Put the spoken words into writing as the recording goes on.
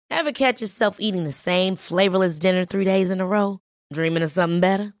Ever catch yourself eating the same flavorless dinner 3 days in a row? Dreaming of something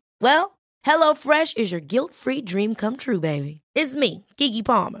better? Well, HelloFresh is your guilt-free dream come true, baby. It's me, Keke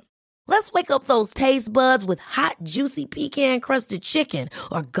Palmer. Let's wake up those taste buds with hot, juicy pecan-crusted chicken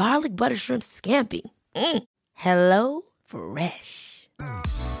or garlic butter shrimp scampi. Hello Fresh.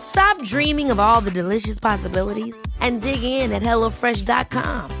 Stop dreaming of all the delicious possibilities and dig in at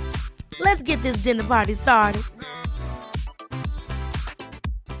HelloFresh.com. Let's get this dinner party started.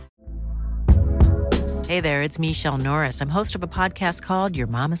 Hey there, it's Michelle Norris. I'm host of a podcast called Your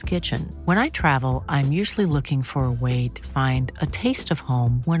Mama's Kitchen. When I travel, I'm usually looking for a way to find a taste of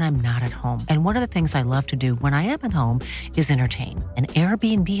home when I'm not at home. And one of the things I love to do when I am at home is entertain. And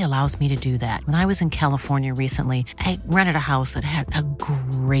Airbnb allows me to do that. When I was in California recently, I rented a house that had a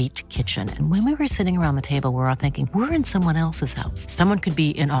great kitchen. And when we were sitting around the table, we were all thinking, we're in someone else's house. Someone could be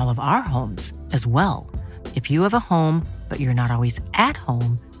in all of our homes as well. If you have a home, but you're not always at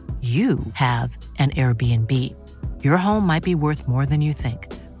home, you have an Airbnb. Your home might be worth more than you think.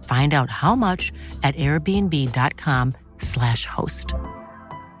 Find out how much at airbnb.com/host.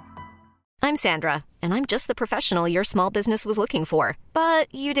 I'm Sandra, and I'm just the professional your small business was looking for. But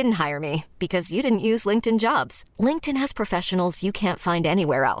you didn't hire me because you didn't use LinkedIn Jobs. LinkedIn has professionals you can't find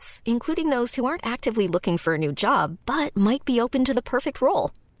anywhere else, including those who aren't actively looking for a new job, but might be open to the perfect role,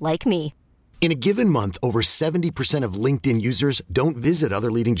 like me. In a given month, over 70% of LinkedIn users don't visit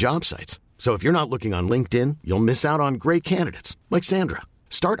other leading job sites. So if you're not looking on LinkedIn, you'll miss out on great candidates like Sandra.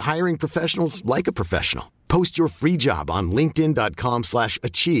 Start hiring professionals like a professional. Post your free job on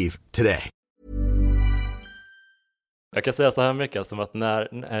linkedin.com/achieve today. Jag kan säga så här mycket som att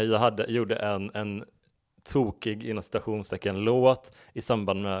när jag gjorde en tokig inom citationstecken låt i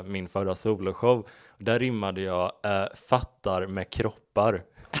samband med min förra soloshow, där rimmade jag fattar med kroppar.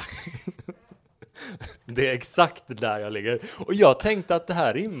 Det är exakt där jag ligger. Och jag tänkte att det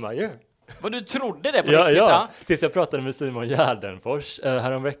här rimmar ju. Vad du trodde det på riktigt? Ja, tills jag pratade med Simon Gärdenfors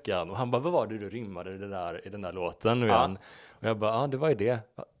häromveckan. Och han bara, vad var det du rimmade i den där låten nu igen? Och jag bara, det var ju det.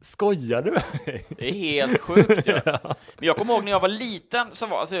 Skojar du med mig? Det är helt sjukt. Ja. Men jag kommer ihåg när jag var liten så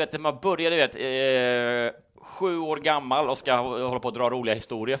var alltså, man började 7 år gammal och ska hålla på att dra roliga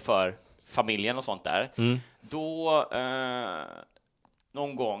historier för familjen och sånt där. Då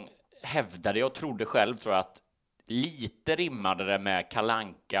någon gång hävdade jag och trodde själv att lite rimmade det med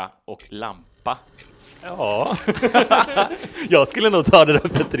kalanka och lampa. Ja. Jag skulle nog ta det där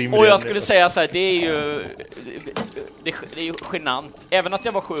för ett rim. Och jag skulle säga så här, det är ju genant. Även att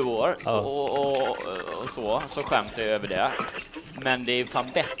jag var 7 år och så skäms jag över det. Men det är fan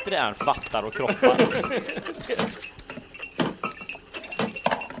bättre än fattar och kroppar.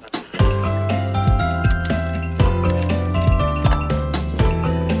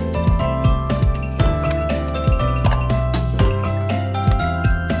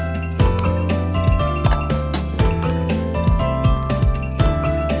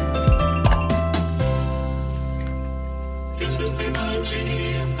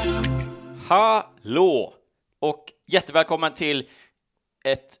 Hallå! Och jättevälkommen till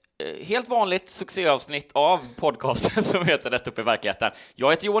ett helt vanligt succéavsnitt av podcasten som heter Rätt upp i verkligheten. Jag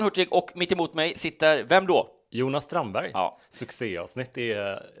heter Johan Hurtig och mitt emot mig sitter, vem då? Jonas Strandberg. Ja. Succéavsnitt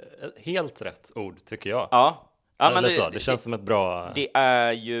är helt rätt ord, tycker jag. Ja. Men det känns som ett bra... Det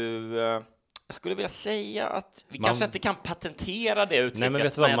är ju... Jag skulle vilja säga att vi kanske inte kan patentera det uttrycket. Nej, men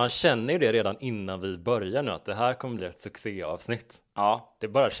vet du vad? Man känner ju det redan innan vi börjar nu, att det här kommer bli ett succéavsnitt. Ja. Det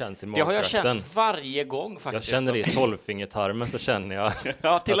bara känns i magtrakten. Det har jag känt varje gång faktiskt. Jag känner det i 12-fingertarmen, så känner jag.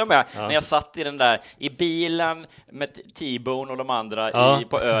 Ja, till och med. När jag satt i bilen med T-Bone och de andra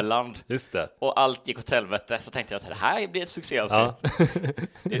på Öland. Just det. Och allt gick åt helvete, så tänkte jag att det här blir ett succéavsnitt.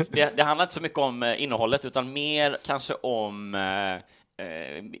 Ja. Det handlar inte så mycket om innehållet, utan mer kanske om...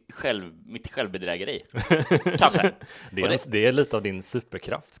 mitt självbedrägeri. Kanske. Det är lite av din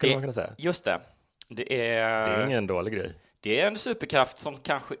superkraft, skulle man kunna säga. Just det. Det är ingen dålig grej. Det är en superkraft som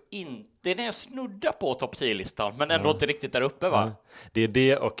kanske inte är snudda på topp 10-listan, men ändå inte riktigt där uppe, va? Det är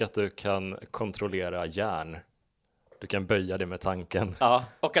det, och att du kan kontrollera järn. Du kan böja det med tanken. Ja,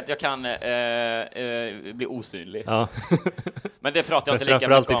 och att jag kan bli osynlig. Ja. Men det pratar jag inte lika mycket om.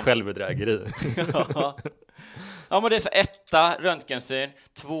 Framförallt ditt självbedrägeri. Ja, men det är så 1, röntgensyn,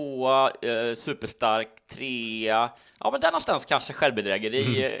 2, superstark, 3. Ja, men där någonstans kanske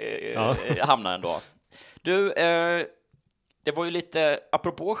självbedrägeri hamnar ändå. Du, det var ju lite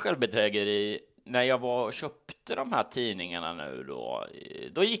apropå självbedrägeri när jag köpte de här tidningarna nu då.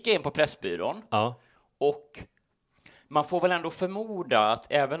 Då gick jag in på Pressbyrån. Ja. Och man får väl ändå förmoda att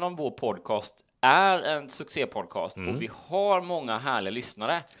även om vår podcast är en succépodcast och vi har många härliga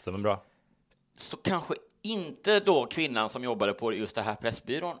lyssnare. Stämmer bra. Så kanske inte då kvinnan som jobbade på just det här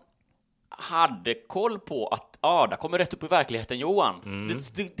Pressbyrån hade koll på att det kommer rätt upp i verkligheten, Johan.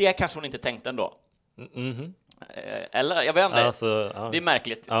 Det kanske hon inte tänkte ändå. Eller, jag vet inte. Alltså, det är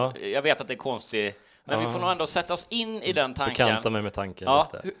märkligt. Ja. Jag vet att det är konstigt. Men vi får nog ändå sätta oss in i den tanken. Bekanta mig med tanken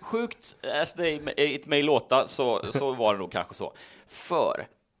lite. Sjukt det mig låta, så var det nog kanske så. För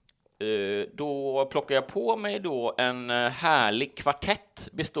då plockar jag på mig då en härlig kvartett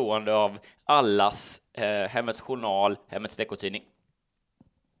bestående av allas Hemmets Journal, Hemmets veckotidning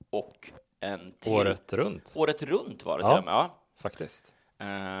och en till. Året runt. Året runt var det till och med, faktiskt.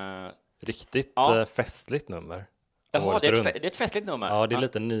 Riktigt festligt nummer. Jaha, det är ett festligt nummer. Ja, det är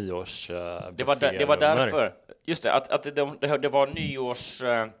lite nyårs det var därför. Just det, att det var nyårs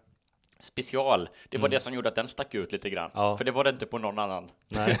special. Det var det som gjorde att den stack ut lite grann. Ja. För det var det inte på någon annan.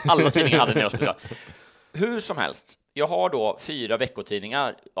 Nej. Alla tidningar hade nyårs special. Hur som helst, jag har då 4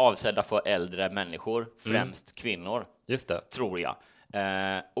 veckotidningar avsedda för äldre människor, främst kvinnor. Just det. Tror jag.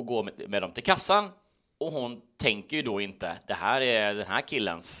 Och går med dem till kassan. Och hon tänker ju då inte, det här är den här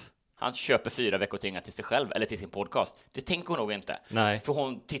killens. Han köper 4 veckotidningar till sig själv eller till sin podcast. Det tänker hon nog inte. Nej. För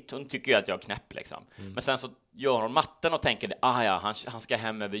hon tycker ju att jag är knäpp liksom. Men sen så gör hon matten och tänker, han ska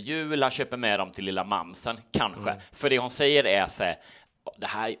hem över jul, han köper med dem till lilla mamsen, kanske. För det hon säger är så här, det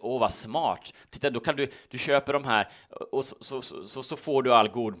här, vad smart. Titta, då kan du köper de här och så får du all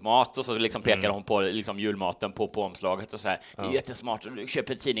god mat, och så liksom pekar hon på liksom julmaten på omslaget och så här. Det är jättesmart. Du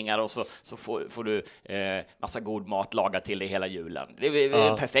köper tidningar och så får du massa god mat lagad till dig hela julen. Det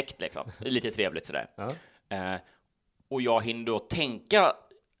är perfekt liksom. Det är lite trevligt sådär. Och jag hinner då tänka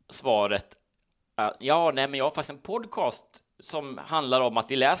svaret. Men jag har faktiskt en podcast som handlar om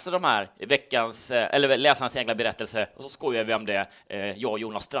att vi läser de här veckans, eller läsarnas egna berättelser, och så skojar vi om det, jag och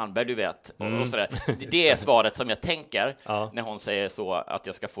Jonas Strandberg, du vet, och sådär. Det är svaret som jag tänker när hon säger så, att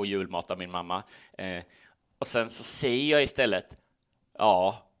jag ska få julmat av min mamma. Och sen så säger jag istället,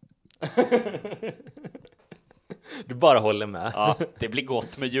 Du bara håller med. Ja, det blir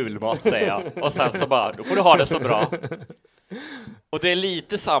gott med julmat, säger jag. Och sen så bara, då får du ha det så bra. Och det är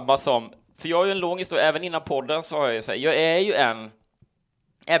lite samma som, för jag har ju en lång historia, även innan podden så har jag ju så här, jag är ju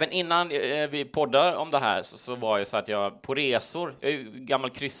även innan vi poddar om det här så var jag så att jag på resor, jag är ju gammal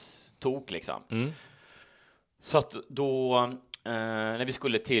krysstok liksom. Så att då när vi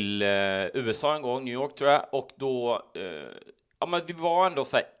skulle till USA en gång, New York tror jag, och då men vi var ändå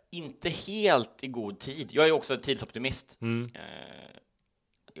så här, inte helt i god tid. Jag är också en tidsoptimist.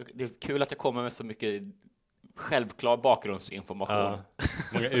 Det är kul att jag kommer med så mycket självklar bakgrundsinformation.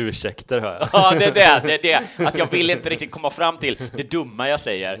 Många ursäkter hör jag. Ja, det är det. Att jag vill inte riktigt komma fram till det dumma jag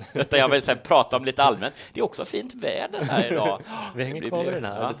säger, utan jag vill prata om lite allmänt. Det är också fint väder här idag. Vi hänger kvar med den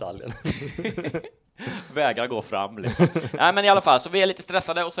här detaljen. Vägrar gå fram liksom. Nej, men i alla fall, så vi är lite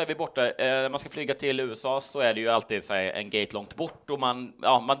stressade och så är vi borta. Man ska flyga till USA, så är det ju alltid så här, en gate långt bort, och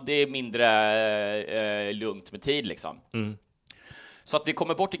det är mindre lugnt med tid liksom. Så att vi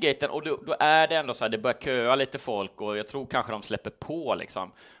kommer bort till gaten, och då är det ändå så här, det börjar köa lite folk, och jag tror kanske de släpper på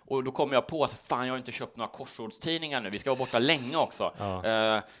liksom. Och då kommer jag på att fan, jag har inte köpt några korsordstidningar nu, vi ska vara borta länge också.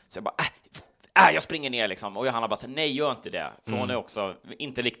 Så jag bara, jag springer ner liksom. Och Johanna bara, nej, gör inte det. För hon är också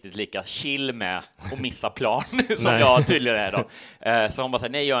inte riktigt lika chill med att missa plan som jag tydligen är då. Så hon bara,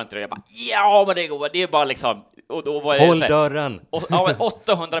 nej, gör inte det. Jag bara, men det går, det är bara liksom. Och då var håll dörren.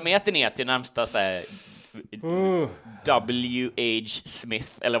 800 meter ner till närmsta så här, W.H.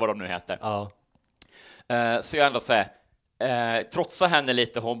 Smith eller vad de nu heter. Så jag ändå säger, trotsar henne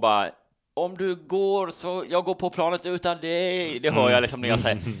lite, hon bara, om du går så jag går på planet utan dig. Det hör jag liksom när jag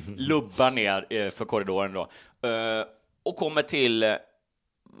säger lubbar ner för korridoren då. Och kommer till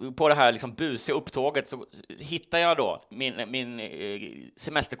på det här liksom busiga upptåget, så hittar jag då min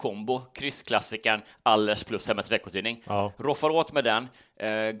semesterkombo, kryssklassikern Allers plus Hemmets veckotidning. Roffar åt med den,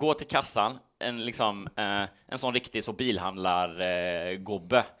 går till kassan, en sån riktig så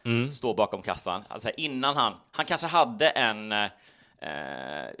bilhandlargobbe står bakom kassan. Alltså innan han kanske hade en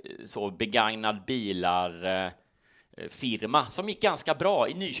så begagnad bilar firma som gick ganska bra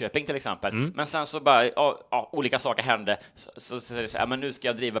i Nyköping till exempel. Men sen så bara olika saker hände, så men nu ska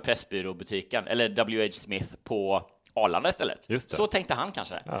jag driva Pressbyråbutiken eller W.H. Smith på Arlanda istället. Så tänkte han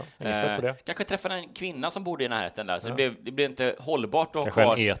kanske. Kanske träffade en kvinna som bodde i närheten där, så det blev inte hållbart att kanske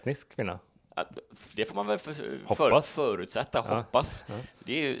ha en etnisk kvinna. Det får man väl förutsätta, hoppas.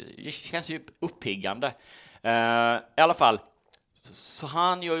 Det känns ju uppiggande. I alla fall, så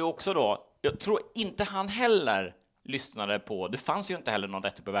han gör ju också då, jag tror inte han heller lyssnade på, det fanns ju inte heller någon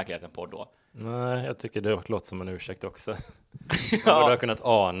Rätt upp i verkligheten på då. Nej, jag tycker det låter som en ursäkt också. Man borde ha kunnat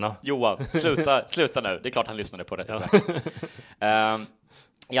ana. Johan, sluta nu. Det är klart han lyssnade på Rätt upp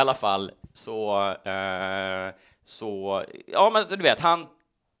i I alla fall så ja, men du vet, han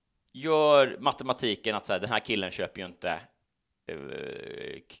gör matematiken att så här, den här killen köper ju inte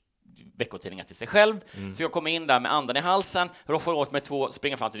veckotidningar till sig själv. Så jag kommer in där med andan i halsen, roffar åt mig 2,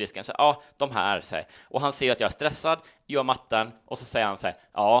 springer fram till disken, så ja, de här, så här. Och han ser att jag är stressad, gör matten, och så säger han så här,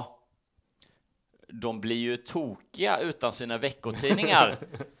 ja, de blir ju tokiga utan sina veckotidningar.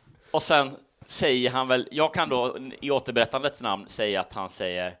 Och sen säger han väl, jag kan då i återberättandets namn säga att han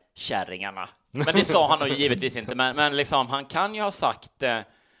säger kärringarna. Men det sa han nog givetvis inte, men liksom, han kan ju ha sagt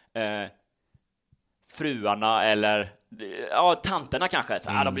fruarna eller ja, tanterna kanske. Så,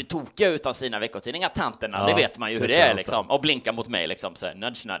 de blir tokiga utan sina veckotidningar, tanterna. Ja, det vet man ju hur det är liksom. Och blinka mot mig liksom, så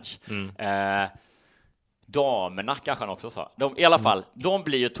nudge nudge. Damerna kanske han också sa. I alla fall, de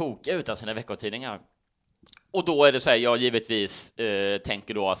blir ju tokiga utan sina veckotidningar. Och då är det så här, jag givetvis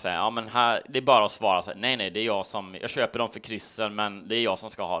tänker då så här, ja men här, det är bara att svara så här, nej, det är jag köper dem för kryssen, men det är jag som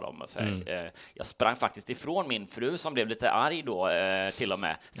ska ha dem. Och så här, jag sprang faktiskt ifrån min fru som blev lite arg då till och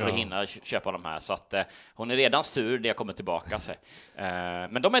med för att hinna köpa de här, så att hon är redan sur när jag kommer tillbaka. Så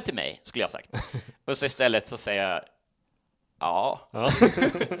men de är till mig, skulle jag sagt. Och så istället så säger jag ja.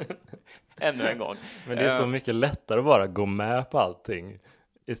 Ännu en gång. Men det är så mycket lättare att bara gå med på allting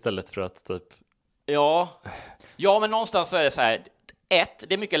istället för att typ Ja, men någonstans så är det så här,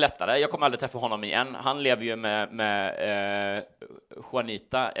 det är mycket lättare. Jag kommer aldrig träffa honom igen. Han lever ju med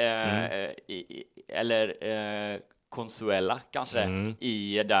Juanita eller Consuela kanske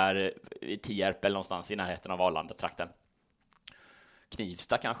i Tierp eller någonstans i närheten av Arlanda-trakten.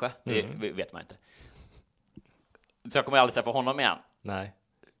 Knivsta kanske, det vet man inte. Så jag kommer aldrig träffa honom igen. Nej.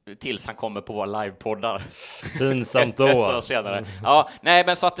 Tills han kommer på våra livepoddar. Pinsamt då. Ett år senare. Ja, nej,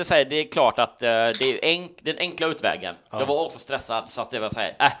 men så att det är klart att det är den enkla utvägen. Jag var också stressad, så att det var så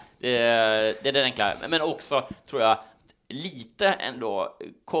här, det är den enkla. Men också tror jag lite ändå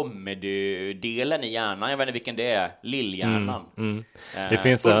comedy-delen i hjärnan. Jag vet inte vilken det är. Lillhjärnan. Det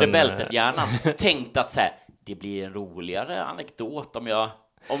finns under bältet-hjärnan. Tänkt att så här, det blir en roligare anekdot om jag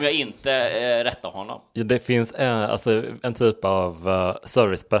inte rättar honom. Ja, det finns en typ av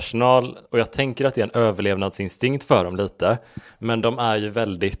servicepersonal, och jag tänker att det är en överlevnadsinstinkt för dem lite. Men de är ju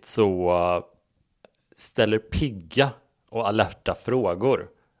väldigt så ställer pigga och alerta frågor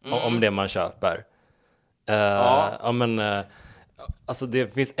om det man köper. Alltså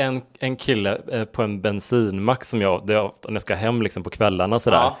det finns en kille på en bensinmack som när jag ska hem liksom på kvällarna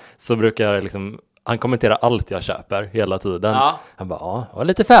sådär, så brukar jag liksom, han kommenterar allt jag köper hela tiden. Han bara,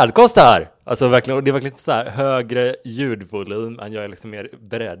 lite färdkost här. Alltså verkligen, och det är verkligen så här högre ljudvolym än jag är liksom mer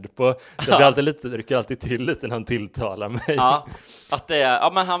beredd på. Så jag rycker alltid till lite när han tilltalar mig. Ja, att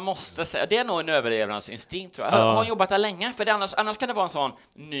men han måste säga, det är nog en överlevnadsinstinkt tror jag. Har han jobbat där länge? För annars kan det vara en sån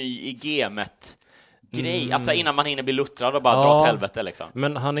ny i gamet grej, att innan man hinner bli luttrad och bara dra åt helvete liksom.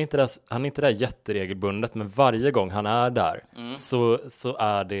 Men han är inte där jätteregelbundet, men varje gång han är där så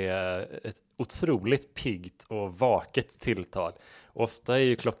är det ett otroligt piggt och vaket tilltal. Ofta är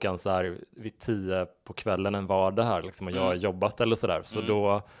ju klockan så här vid 10 på kvällen en vardag här liksom, och jag har jobbat eller sådär, så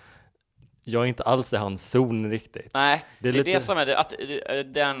då jag är inte alls i hans zon riktigt. Nej, det är det som är det, att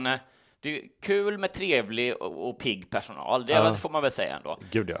det är kul med trevlig och pigg personal, det får man väl säga ändå.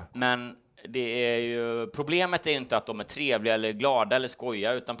 Gud, ja. Men det är ju, problemet är inte att de är trevliga eller glada eller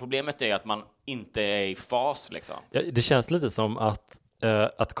skoja, utan problemet är att man inte är i fas liksom. Ja, det känns lite som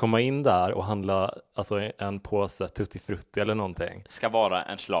att komma in där och handla alltså en påse Tutti Frutti eller någonting ska vara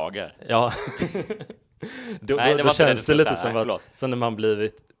en slager. Ja. då känns det lite som att sen när man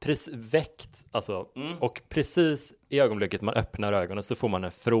blivit väckt alltså, och precis i ögonblicket man öppnar ögonen så får man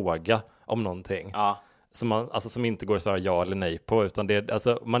en fråga om någonting. Som inte går att svara ja eller nej på, utan det är,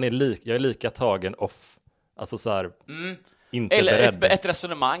 alltså, jag är lika tagen off, alltså så här, inte eller beredd. Ett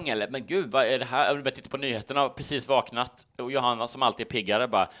resonemang, eller men gud, vad är det här? Jag vill bara titta på nyheterna, precis vaknat, och Johanna som alltid är piggare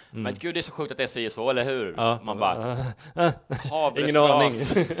bara, men gud, det är så sjukt att det säger så, eller hur? Man bara, ingen aning.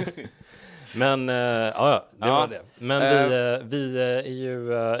 Men det var det. Men vi är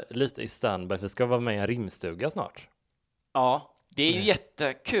ju lite i standby, för vi ska vara med i en rimstuga snart. Ja. Det är ju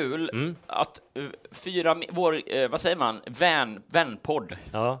jättekul att vad säger man? Vänpodd.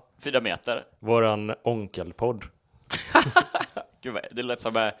 4 meter. Våran onkelpodd. Gud, det lät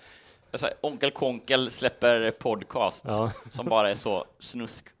som Onkel Konkel släpper podcast som bara är så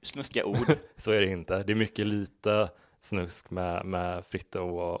snuskiga ord. Så är det inte. Det är mycket lite snusk med Fritte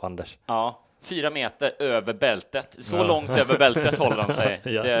och Anders. Ja. 4 meter över bältet. Så långt över bältet håller de sig.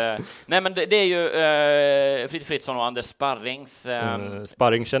 Nej, men det är ju Fritte Fritzson och Anders Sparrings.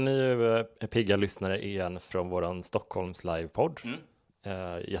 Sparring känner ju pigga lyssnare igen från våran Stockholms livepodd.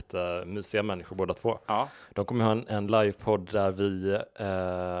 jättemysiga människor båda två. Ja. De kommer ha en livepodd där vi,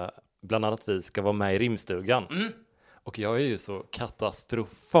 bland annat vi ska vara med i rimstugan. Och jag är ju så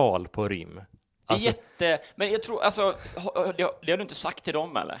katastrofal på rim. Det är men jag tror, alltså, det har du inte sagt till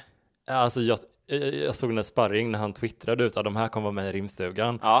dem eller? Alltså jag såg en sparring när han twittrade ut att de här kommer vara med i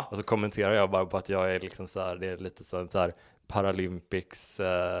rimstugan. Ja. Och så kommenterar jag bara på att jag är liksom så här, det är lite så här Paralympics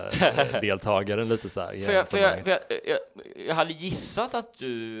deltagaren lite så här. Jag hade gissat att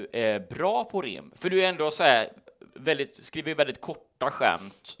du är bra på rim. För du är ändå så här skriver väldigt korta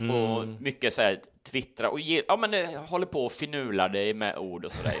skämt och mycket så här twittra och håller på och finular dig med ord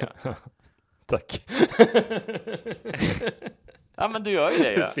och sådär. Ja. Tack. Ja, men du gör ju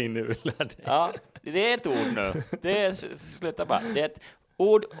det. Ja. Finular dig. Ja, det är ett ord nu. Sluta bara. Det är ett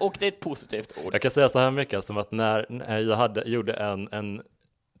ord och det är ett positivt ord. Jag kan säga så här mycket som att när jag gjorde en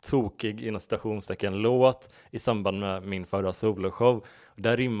tokig inom citationstecken låt i samband med min förra soloshow,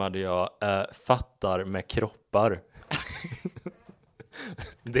 där rimmade jag fattar med kroppar.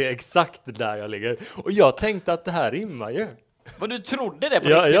 Det är exakt där jag ligger. Och jag tänkte att det här rimmar ju. Vad du trodde det på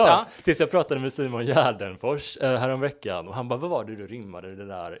riktigt? Ja, tills jag pratade med Simon Gärdenfors häromveckan och han bara, vad var det du rimmade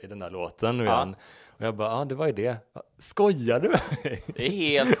i den där låten nu igen? Och jag bara, det var ju det. Skojar du med mig? Det är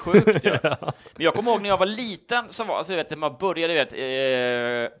helt sjukt. Ja. Men jag kommer ihåg när jag var liten så var alltså, när man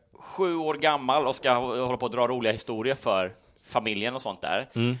började 7 år gammal och ska hålla på att dra roliga historier för familjen och sånt där.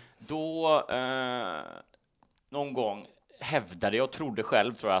 Då någon gång hävdade jag och trodde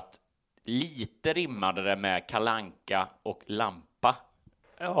själv tror jag att lite rimmade det med Kalanka och lampa.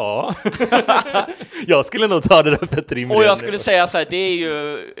 Ja. Jag skulle nog ta det där för ett rim. Och jag skulle säga så här, det är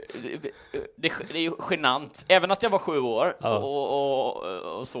ju genant. Även att jag var 7 år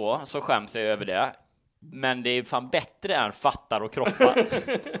och så skäms jag över det. Men det är fan bättre än fattar och kroppar.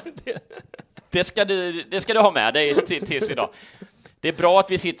 Det ska du ha med dig tills idag. Det är bra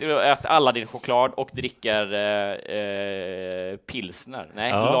att vi sitter och äter alla din choklad och dricker pilsner.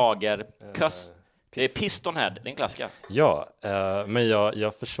 Nej, lager. Det är Pistonhead, det är en klassiker. Ja, men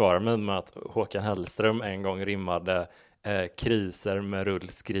jag försvarar mig med att Håkan Hellström en gång rimmade kriser med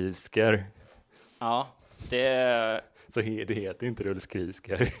rullskrisker. Ja, så det heter inte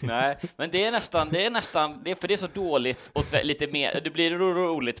rullskrisker. Nej, men det är nästan, för det är så dåligt och så, lite mer, det blir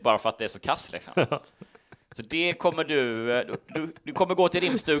roligt bara för att det är så kass liksom. Så det kommer du kommer gå till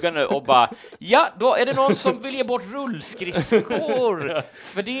rimstugan nu och bara, ja, då är det någon som vill ge bort rullskridskor.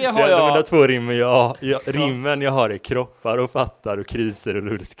 För det har jag... De där 2 rimmen jag har är kroppar och fattar och kriser och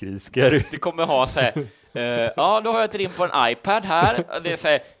rullskridskor. Det kommer ha så här, då har jag ett rim på en iPad här. Det är så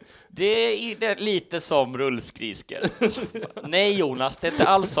här, det är lite som rullskridskor. Nej Jonas, det är inte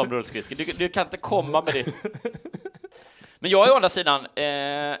alls som rullskridskor. Du kan inte komma med det. Men jag är å andra sidan...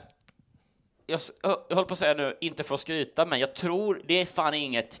 Jag håller på att säga nu, inte för att skryta, men jag tror det är fan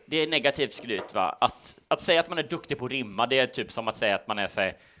inget, det är negativt skryt va? Att säga att man är duktig på att rimma, det är typ som att säga att man är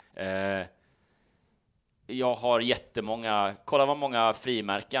så jag har jättemånga, kolla vad många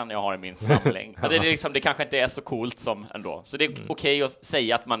frimärken jag har i min samling. Det är liksom, det kanske inte är så coolt som ändå. Så det är okej att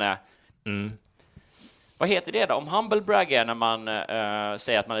säga att man är vad heter det då? Om humble brag är när man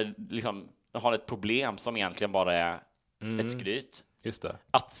säger att man är, liksom, har ett problem som egentligen bara är ett skryt. Just det.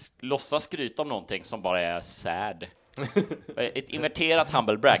 Att låtsas skryta om någonting som bara är sad. Ett inverterat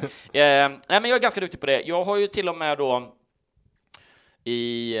humble brag. Nej, men jag är ganska duktig på det. Jag har ju till och med då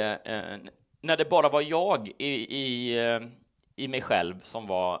när det bara var jag i mig själv som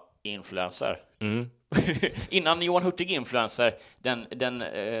var influencer. Innan Johan Hurtig influencer, den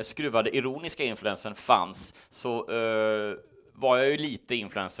skruvade ironiska influencern fanns, så var jag ju lite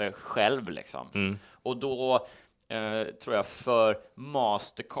influencer själv liksom. Och då tror jag för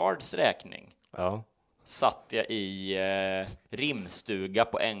Mastercards räkning satt jag i rimstuga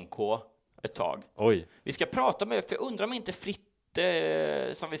på NK ett tag. Oj. Vi ska prata med, för jag undrar om inte Fritte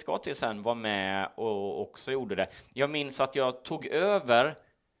som vi ska till sen var med och också gjorde det. Jag minns att jag tog över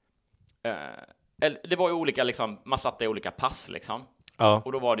det var ju olika liksom, man satte i olika pass liksom. Ja.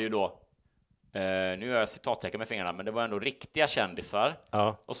 Och då var det ju då nu gör jag citattecken med fingrarna, men det var ändå riktiga kändisar.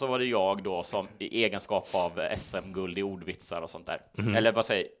 Ja. Och så var det jag då som i egenskap av SM-guld i ordvitsar och sånt där. Eller vad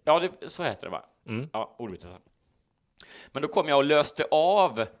säger, ja så heter det va? Ja, ordvitsar. Men då kom jag och löste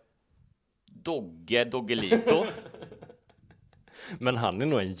av Doggelito. Men han är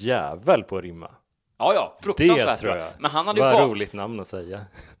nog en jävel på att rimma. Ja, fruktansvärt. Det tror jag. Men han hade ju roligt namn att säga.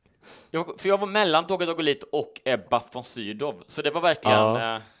 För jag var mellan Doggelito och Ebba von Sydow. Så det var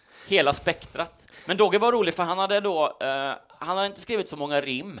verkligen hela spektrat. Men Dogge var rolig för han hade då han hade inte skrivit så många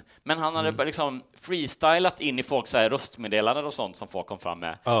rim, men han hade liksom freestylat in i folk så här röstmeddelanden och sånt som folk kom fram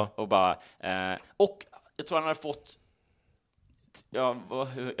med. Och bara och jag tror han hade fått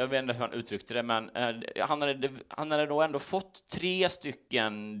jag vet inte hur han uttryckte det, men han hade då ändå fått 3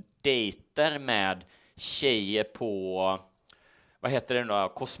 stycken dejter med tjejer på, vad heter det då,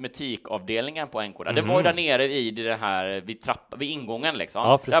 kosmetikavdelningen på NK. Det var ju där nere i det här vid ingången liksom.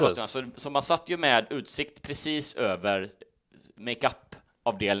 Ja, precis. Så man satt ju med utsikt precis över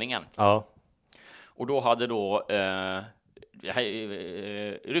makeup-avdelningen. Ja. Och då hade då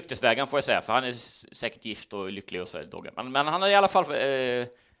ryktesvägen får jag säga, för han är säkert gift och lycklig och så men han hade i alla fall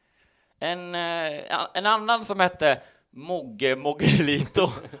en annan som hette Moggelito.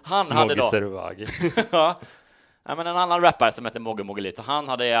 Han hade då ja, men en annan rappare som hette Moggelito. Han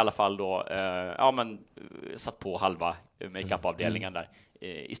hade i alla fall då satt på halva makeup-avdelningen där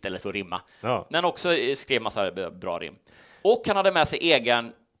istället för att rimma. Ja. Men också skrev massa bra rim. Och han hade med sig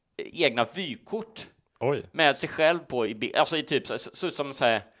egna vykort. Oj. Med sig själv på alltså i typ så ut som så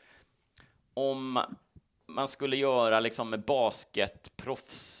här, om man skulle göra liksom med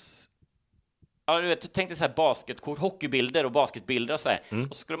basketproffs. Ja, du vet, tänkte så här basketkort, hockeybilder och basketbilder och så här.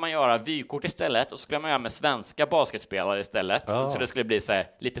 Och så skulle man göra vykort istället och så skulle man göra med svenska basketspelare istället. Så det skulle bli så här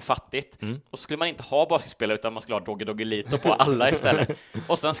lite fattigt. Och så skulle man inte ha basketspelare utan man skulle ha Doggelito på alla istället.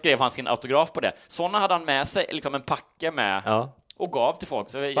 Och sen skrev han sin autograf på det. Såna hade han med sig liksom en packe med. Ja. Och gav till folk,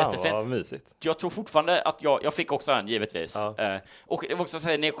 så det var jättefint. Vad mysigt. Jag tror fortfarande att jag fick också en, givetvis. Ja. Och det var också så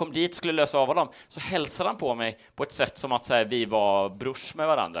här, när jag kom dit och skulle lösa av dem, så hälsade han på mig på ett sätt som att så här, vi var brors med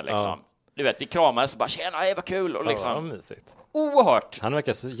varandra. Liksom. Ja. Du vet, vi kramades och bara, tjena, det var kul. Och liksom, vad mysigt. Oerhört. Han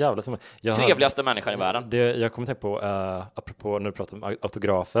verkar så jävla som... Trevligaste människan i världen. Jag kommer tänka på, apropå när du pratar om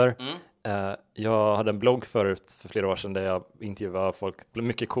autografer. Jag hade en blogg förut för flera år sedan där jag intervjuade folk,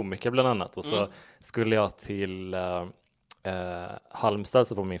 mycket komiker bland annat. Och så skulle jag till... Halmstad,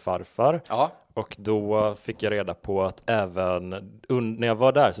 så på min farfar. Ja. Och då fick jag reda på att även när jag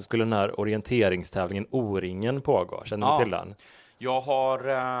var där så skulle den här orienteringstävlingen O-ringen pågå. Känner du till den? Jag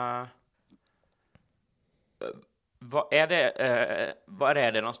har... Vad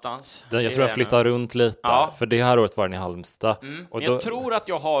är det någonstans? Jag tror jag flyttar runt lite. Ja. För det här året var den i Halmstad. Och jag tror att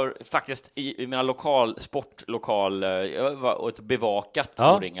jag har faktiskt i mina sportlokal bevakat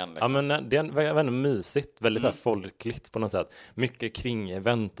O-ringen. Liksom. Ja, men det är väldigt mysigt. Väldigt så här folkligt på något sätt. Mycket kring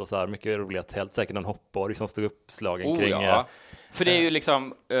event och så här. Mycket roliga tält. Säkert en hoppborg som stod uppslagen kring. Ja. För det är ju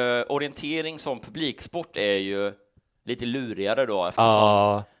liksom orientering som publiksport är ju lite lurigare då,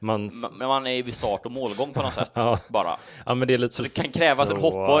 eftersom man är vid start och målgång på något sätt. Bara. Ja, men det är lite så det kan krävas en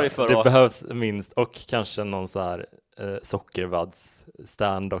hoppborg för det behövs minst, och kanske någon så här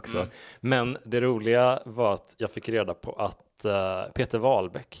sockervaddsstand också. Men det roliga var att jag fick reda på att Peter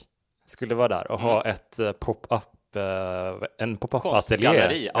Wahlbeck skulle vara där och ha ett en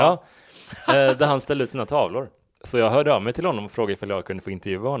pop-up-ateljé. Där han ställde ut sina tavlor. Så jag hörde av mig till honom och frågade ifall jag kunde få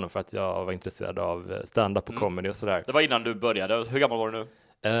intervjua honom för att jag var intresserad av stand-up och comedy och sådär. Det var innan du började. Hur gammal var du nu?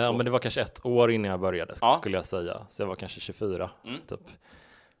 Men det var kanske 1 år innan jag började, skulle jag säga. Så jag var kanske 24, typ.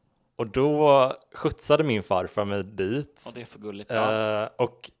 Och då skjutsade min farfar mig dit. Och det är för gulligt,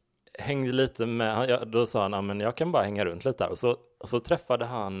 och hängde lite med. Då sa han, men jag kan bara hänga runt lite där. Och så träffade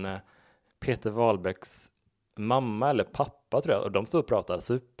han Peter Wahlbecks mamma eller pappa, tror jag, och de stod och pratade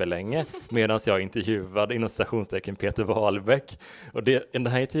superlänge medan jag intervjuade inom stationstecken Peter Wahlbeck. Och den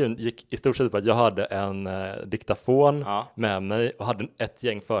här intervjun gick i stort sett på att jag hade en diktafon med mig och hade ett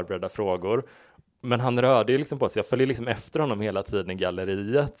gäng förberedda frågor. Men han rörde ju liksom på sig. Jag följde liksom efter honom hela tiden i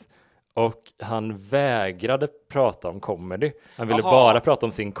galleriet. Och han vägrade prata om comedy. Han ville bara prata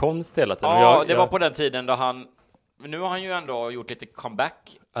om sin konst hela tiden. Ja, det var på den tiden då han... Nu har han ju ändå gjort lite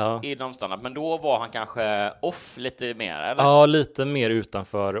comeback inom standard, men då var han kanske off lite mer, eller? Ja, lite mer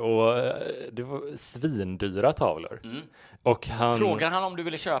utanför, och det var svindyra tavlor. Och frågade han om du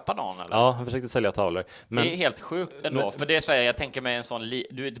ville köpa någon, eller? Ja, han försökte sälja tavlor. Men... Det är helt sjukt ändå, för det säger jag tänker mig en sån,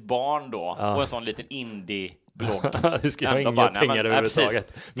 du är ett barn då, och en sån liten indie-blogg. Du ska ha inga pengar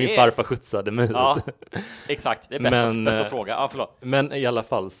överhuvudtaget. Min farfar skjutsade mig hit. Exakt, det är bäst att fråga. Förlåt. Men i alla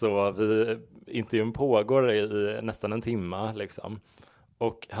fall så, intervjun pågår i nästan en timme liksom.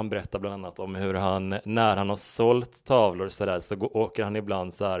 Och han berättar bland annat om hur han, när han har sålt tavlor så åker han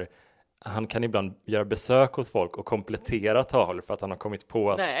ibland så här, han kan ibland göra besök hos folk och komplettera tavlor för att han har kommit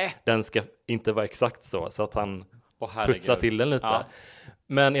på att den ska inte vara exakt så att han putsar till den lite. Ja.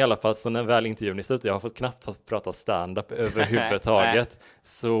 Men i alla fall, så när väl intervjun är slut, jag har knappt fått prata stand-up överhuvudtaget,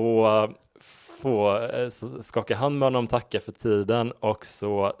 så skakar han med honom, tackar för tiden, och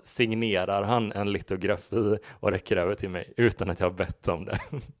så signerar han en litografi och räcker över till mig utan att jag har bett om det.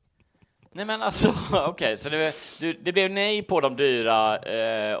 Nej, men alltså, okej, så det blev nej på de dyra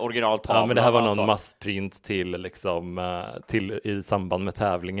originaltavlorna. Ja, men det här var någon massprint till i samband med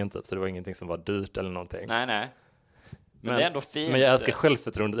tävlingen typ, så det var ingenting som var dyrt eller någonting. Nej. Men det är ändå fint. Men jag älskar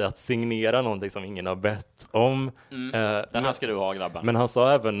självförtroendet i att signera någonting som ingen har bett om. Den här ska du ha, grabben. Men han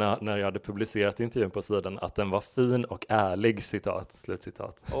sa även när jag hade publicerat intervjun på sidan att den var fin och ärlig,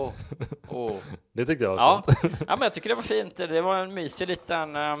 slutcitat. Det tyckte jag var fint. Ja, men jag tycker det var fint. Det var en mysig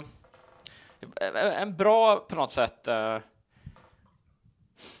liten... en bra, på något sätt...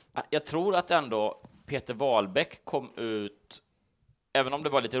 jag tror att ändå Peter Wahlbeck kom ut... Även om det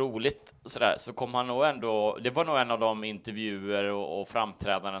var lite roligt sådär, så kom han nog ändå... Det var nog en av de intervjuer och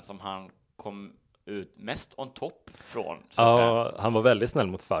framträdanden som han kom ut mest on top från. Ja, han var väldigt snäll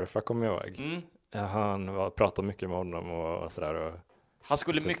mot farfar, kommer jag ihåg. Han pratade mycket med honom och sådär. Och han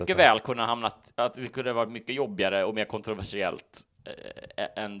skulle mycket väl kunna hamna... Att det kunde vara mycket jobbigare och mer kontroversiellt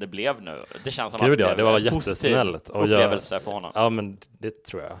än det blev nu. Det känns som att det var jättesnällt. Upplevelse för honom. Ja, men det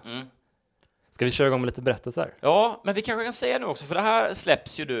tror jag. Ska vi köra igång med lite berättelser? Ja, men vi kanske kan säga nu också, för det här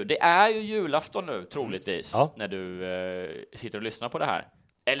släpps ju du. Det är ju julafton nu, troligtvis, när du sitter och lyssnar på det här.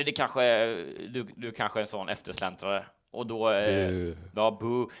 Eller det kanske du kanske är en sån eftersläntrare. Och då...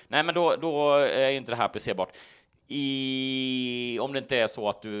 Nej, men då är ju inte det här applicerbart. Om det inte är så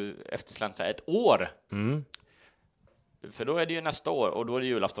att du eftersläntrar ett år. För då är det ju nästa år och då är det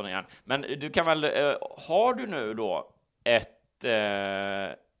julafton igen. Men du kan väl... har du nu då ett...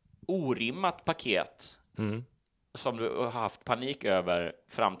 orimmat paket som du har haft panik över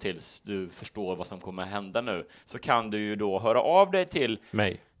fram tills du förstår vad som kommer hända nu, så kan du ju då höra av dig till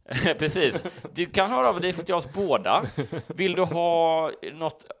mig. Precis. Du kan höra av dig till oss båda. Vill du ha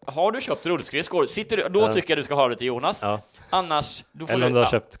något? Har du köpt rullskridskor? Då tycker jag du ska ha det till Jonas. Ja. Annars då får eller om du har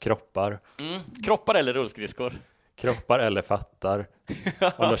köpt kroppar. Kroppar eller rullskridskor? Kroppar eller fattar.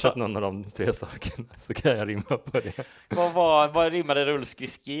 Om du har köpt någon av de 3 sakerna så kan jag rimma på det. Vad rimmade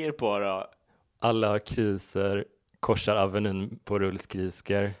rullskridskor på då? Alla kriser korsar Avenyn på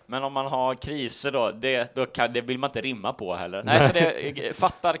rullskridskor. Men om man har kriser då det vill man inte rimma på heller. Nej, så det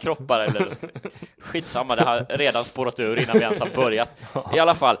fattar kroppar eller skitsamma, det har redan spårat ur innan vi ens har börjat. I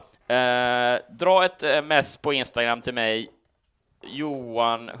alla fall, dra ett mess på Instagram till mig.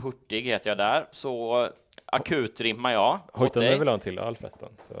 Johan Hurtig heter jag där. Så akut rimmar jag. Hojtan du vill ha en till förresten.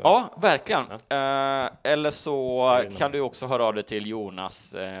 Ja, verkligen. Eller så kan du också höra av dig till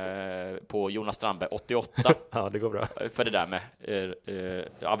Jonas på Jonas Strandberg 88. Ja, det går bra. För det där med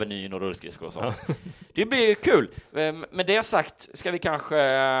Avenyn och rullskridskor och så. Det blir kul. Med det sagt ska vi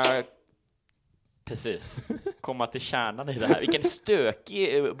kanske precis komma till kärnan i det här. Vilken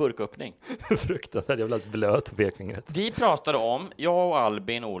stökig burköppning. Fruktansvärt, jag blev alldeles blöt på pekfingret. Vi pratade om, jag och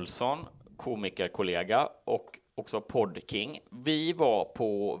Albin Olsson, komikerkollega och också poddking. Vi var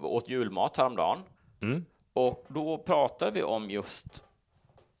åt julmat häromdagen. Och då pratade vi om just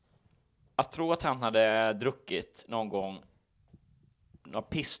att tro att han hade druckit någon gång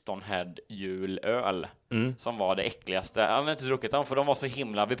Pistonhead julöl som var det äckligaste. Han hade inte druckit dem för de var så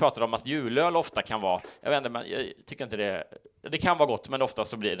himla... Vi pratade om att julöl ofta kan vara... Jag vet inte, men jag tycker inte det... Det kan vara gott, men ofta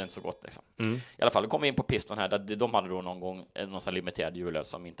så blir det inte så gott. Liksom. I alla fall, då kom vi in på Pistonhead. De hade då någon gång någon sån limiterad julöl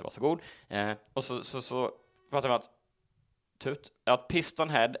som inte var så god. Och så pratade vi att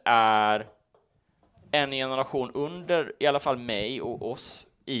Pistonhead är en generation under, i alla fall mig och oss,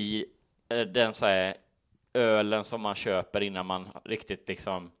 i den så här ölen som man köper innan man riktigt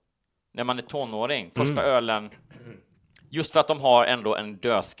liksom, när man är tonåring. Första ölen, just för att de har ändå en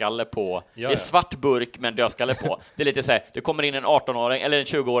dödskalle på. Ja. Det är svart burk med en dödskalle på. Det är lite så här, det kommer in en 18-åring eller en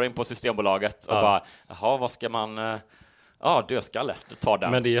 20-åring på Systembolaget och bara, jaha, vad ska man... dödskalle, du tar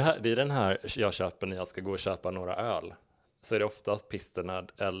den. Men det är den här jag köper när jag ska gå och köpa några öl. Så är det ofta Pistonhead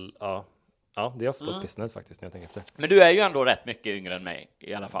eller... Ja, det är ofta Pistonhead faktiskt när jag tänker efter. Men du är ju ändå rätt mycket yngre än mig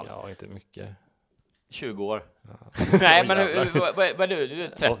i alla fall. Ja, inte mycket. 20 år. Ja. Nej, men vad är du? Du är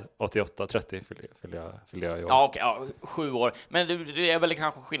 30. 88, 30 fyller jag i år. Ja, okej, 7 år. Men det är väl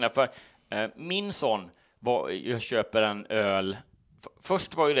kanske skillnad för min son jag köper en öl.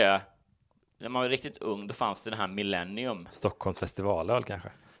 Först var ju det, när man var riktigt ung, då fanns det den här Millennium. Stockholms festivalöl kanske?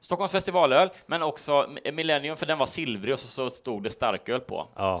 Stockholms festivalöl, men också Millennium, för den var silvrig och så stod det starköl på.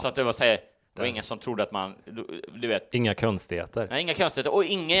 Ja. Så att det var ingen som trodde att man, du vet. Inga konstigheter. Nej, inga konstigheter. Och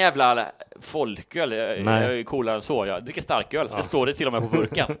ingen jävla folköl. Jag är coolare än så. Jag dricker starköl. Ja. Det står det till och med på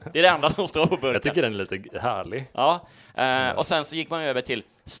burken. Det är det enda som står på burken. Jag tycker den är lite härlig. Ja. Och sen så gick man över till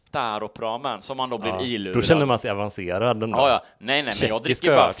Staropramen som man då blev ilurad. Då känner man sig avancerad. Ja. Nej, men jag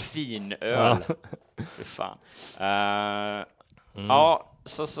dricker bara fin öl. Fy fan. Ja,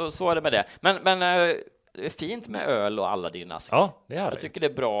 så är det med det. Men det är fint med öl och alla dina. Ja, det är jag tycker det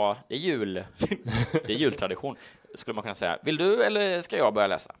är bra. Det är jul. Det är jultradition, skulle man kunna säga. Vill du eller ska jag börja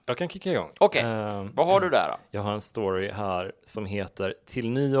läsa? Jag kan kicka igång. Okej. Vad har du där då? Jag har en story här som heter Till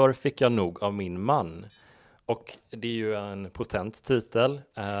nyår fick jag nog av min man. Och det är ju en potent titel.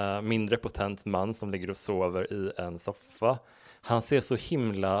 Mindre potent man som ligger och sover i en soffa. Han ser så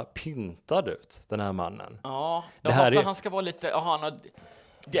himla pyntad ut, den här mannen. Ja, det här är... han ska vara lite...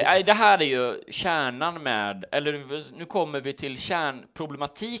 Det här är ju kärnan med... Eller nu kommer vi till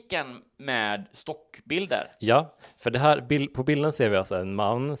kärnproblematiken med stockbilder. Ja, för det här, på bilden ser vi alltså en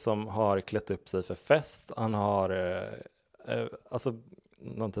man som har klätt upp sig för fest. Han har alltså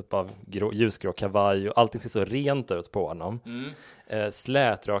någon typ av ljusgrå kavaj och allting ser så rent ut på honom.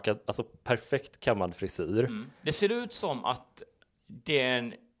 Slätrakad, alltså perfekt kammad frisyr. Det ser ut som att det är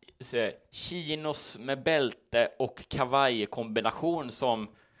en chinos med bälte och kavajkombination som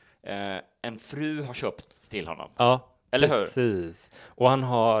en fru har köpt till honom. Ja, eller precis. Hur? Och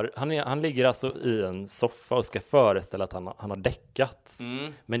han ligger alltså i en soffa och ska föreställa att han har däckat.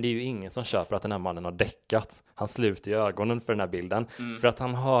 Men det är ju ingen som köper att den här mannen har däckat. Han sluter i ögonen för den här bilden. För att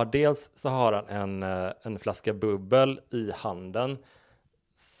han har, dels så har han en flaska bubbel i handen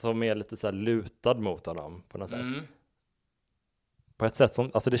som är lite så här lutad mot honom på något sätt. På ett sätt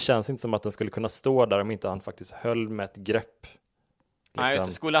som, alltså det känns inte som att den skulle kunna stå där om inte han faktiskt höll med ett grepp. Liksom.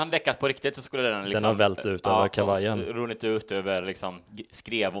 Nej, skulle han däckat på riktigt så skulle den liksom, har vält ut över kavajen. Runnit ut över liksom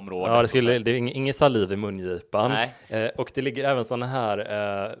skrevområdet. Ja, det är ingen saliv i mungipan. Och det ligger även såna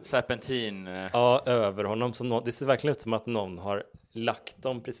här serpentin över honom. Så det ser verkligen ut som att någon har lagt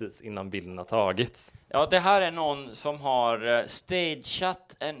dem precis innan bilden har tagits. Ja, det här är någon som har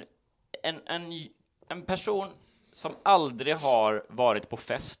stageat en person som aldrig har varit på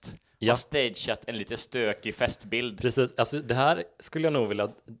fest. Har stageat en lite stökig festbild. Precis, alltså det här skulle jag nog vilja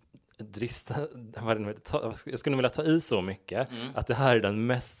jag skulle nog vilja ta i så mycket att det här är den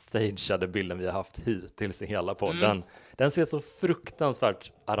mest stageade bilden vi har haft hittills i hela podden. Den ser så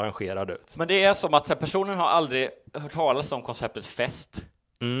fruktansvärt arrangerad ut. Men det är som att personen har aldrig hört talas om konceptet fest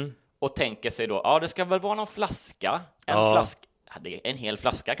och tänker sig då, det ska väl vara någon flaska, en hel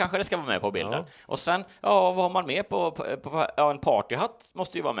flaska kanske det ska vara med på bilden. Ja. Och sen, vad har man med på en partyhatt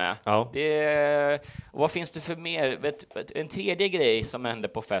måste ju vara med. Ja. Och vad finns det för mer? En tredje grej som händer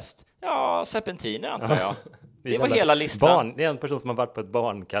på fest? Ja, serpentiner antar jag. Det var hela listan. Det är en person som har varit på ett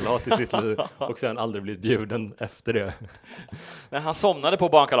barnkalas i sitt liv och sen aldrig blivit bjuden efter det. Men han somnade på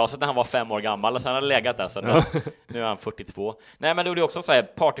barnkalaset när han var 5 år gammal och sen har han legat där. Så nu är han 42. Nej, men det är också så här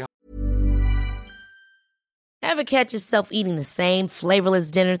party. Ever catch yourself eating the same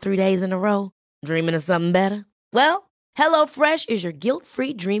flavorless dinner 3 days in a row? Dreaming of something better? Well, HelloFresh is your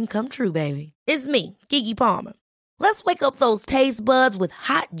guilt-free dream come true, baby. It's me, Keke Palmer. Let's wake up those taste buds with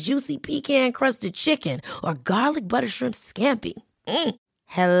hot, juicy pecan-crusted chicken or garlic butter shrimp scampi.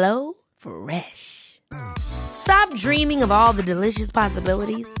 Hello Fresh. Stop dreaming of all the delicious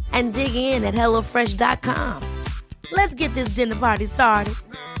possibilities and dig in at HelloFresh.com. Let's get this dinner party started.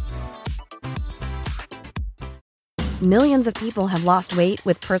 Millions of people have lost weight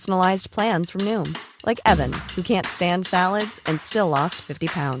with personalized plans from Noom. Like Evan, who can't stand salads and still lost 50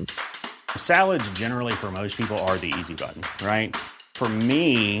 pounds. Salads generally for most people are the easy button, right? For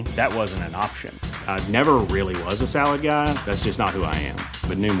me, that wasn't an option. I never really was a salad guy. That's just not who I am.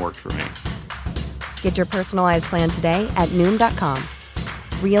 But Noom worked for me. Get your personalized plan today at Noom.com.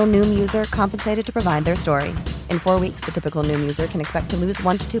 Real Noom user compensated to provide their story. In 4 weeks, the typical Noom user can expect to lose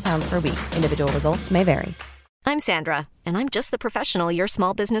 1 to 2 pounds per week. Individual results may vary. I'm Sandra, and I'm just the professional your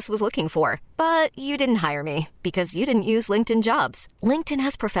small business was looking for. But you didn't hire me because you didn't use LinkedIn Jobs. LinkedIn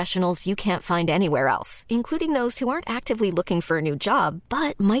has professionals you can't find anywhere else, including those who aren't actively looking for a new job,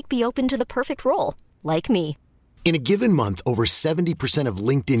 but might be open to the perfect role, like me. In a given month, over 70% of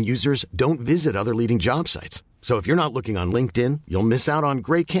LinkedIn users don't visit other leading job sites. So if you're not looking on LinkedIn, you'll miss out on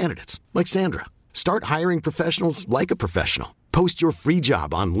great candidates like Sandra. Start hiring professionals like a professional. Post your free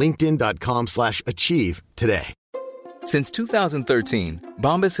job on linkedin.com/achieve today. Since 2013,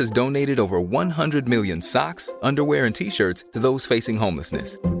 Bombas has donated over 100 million socks, underwear, and T-shirts to those facing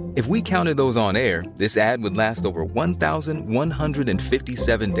homelessness. If we counted those on air, this ad would last over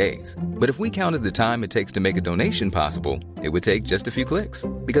 1,157 days. But if we counted the time it takes to make a donation possible, it would take just a few clicks.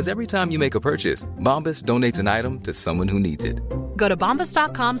 Because every time you make a purchase, Bombas donates an item to someone who needs it. Go to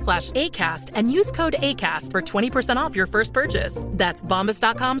bombas.com/ACAST and use code ACAST for 20% off your first purchase. That's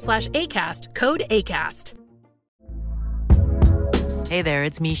bombas.com/ACAST, code ACAST. Hey there,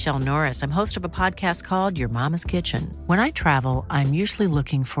 it's Michelle Norris. I'm host of a podcast called Your Mama's Kitchen. When I travel, I'm usually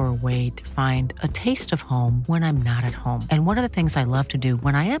looking for a way to find a taste of home when I'm not at home. And one of the things I love to do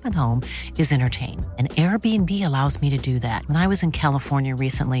when I am at home is entertain. And Airbnb allows me to do that. When I was in California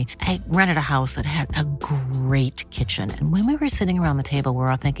recently, I rented a house that had a great kitchen. And when we were sitting around the table,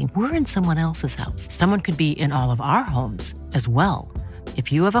 we're all thinking, we're in someone else's house. Someone could be in all of our homes as well.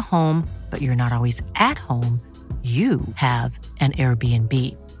 If you have a home but you're not always at home, you have an Airbnb.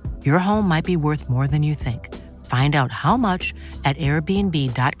 Your home might be worth more than you think. Find out how much at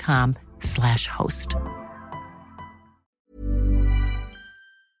airbnb.com/host.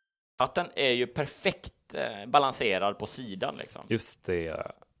 Att den är ju perfekt balanserad på sidan liksom. Just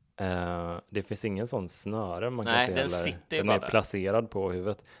det. Det finns ingen sån snöre man kan se. Den sitter den är placerad på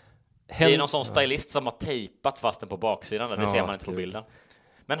huvudet. Det är någon sån stylist som har tejpat fast den på baksidan. Det ser man inte på bilden.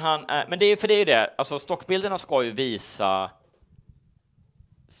 Men det är ju det. Alltså stockbilderna ska ju visa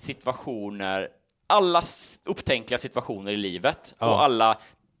situationer, alla upptänkliga situationer i livet och alla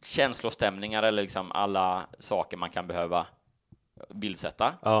känslostämningar eller liksom alla saker man kan behöva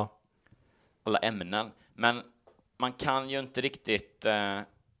bildsätta. Alla ämnen. Men man kan ju inte riktigt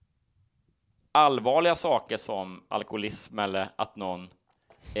allvarliga saker som alkoholism eller att någon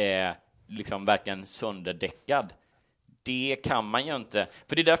är liksom verkligen sönderdäckad. Det kan man ju inte.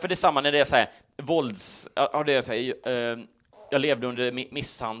 För det är därför det är samma när det är så här vålds... Ja, det är så här, jag levde under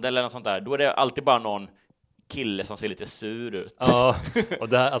misshandel eller något sånt där. Då är det alltid bara någon kille som ser lite sur ut. Ja, och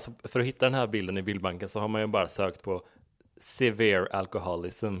det här, alltså, för att hitta den här bilden i bildbanken så har man ju bara sökt på severe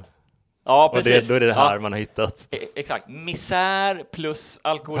alcoholism. Ja, precis. Och då är det här man har hittat. Exakt. Misär plus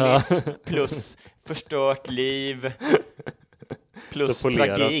alkoholism plus förstört liv plus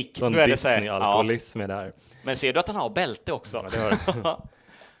tragik. Sån Disney-alkoholism är det här. Men ser du att han har bälte också? Ja, det har det.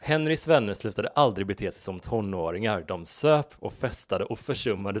 Henrys vänner slutade aldrig bete sig som tonåringar. De söp och festade och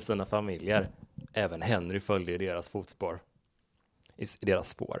försummade sina familjer. Även Henry följde i deras fotspår. I deras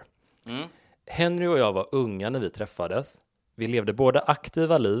spår. Henry och jag var unga när vi träffades. Vi levde båda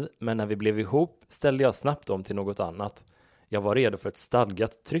aktiva liv, men när vi blev ihop ställde jag snabbt om till något annat. Jag var redo för ett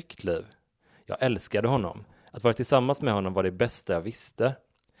stadgat, tryggt liv. Jag älskade honom. Att vara tillsammans med honom var det bästa jag visste.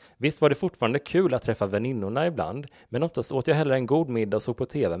 Visst var det fortfarande kul att träffa väninnorna ibland, men oftast åt jag hellre en god middag och såg på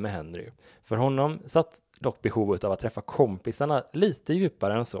tv med Henry. För honom satt dock behovet av att träffa kompisarna lite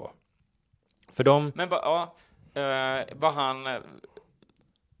djupare än så. För dem... Men var han...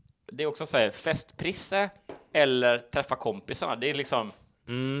 Det är också så här, festprisse eller träffa kompisarna. Det är liksom...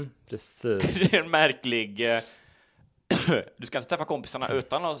 precis. Det är en märklig... Du ska inte träffa kompisarna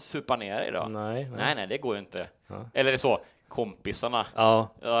utan att supa ner dig då? Nej, det går ju inte. Ja. Eller är det så? Kompisarna. Ja.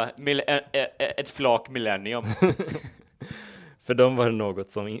 Ett flak millennium. För dem var det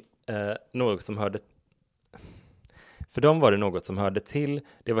något som hörde... För dem var det något som hörde till.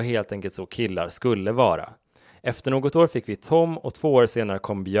 Det var helt enkelt så killar skulle vara. Efter något år fick vi Tom och 2 år senare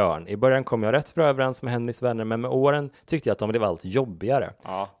kom Björn. I början kom jag rätt bra överens med Henrys vänner, men med åren tyckte jag att de blev allt jobbigare.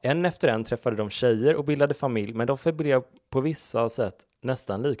 Ja. En efter en träffade de tjejer och bildade familj, men de förblev på vissa sätt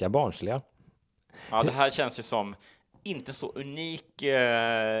nästan lika barnsliga. Ja, det här känns ju som inte så unik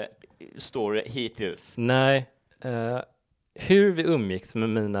story hittills. Nej. Hur vi umgicks med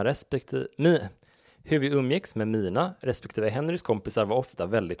mina respektive Henrys kompisar var ofta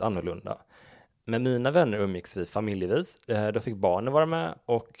väldigt annorlunda. Med mina vänner umgicks vi familjevis. Då fick barnen vara med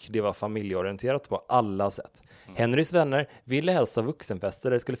och det var familjeorienterat på alla sätt. Henrys vänner ville helst ha vuxenfester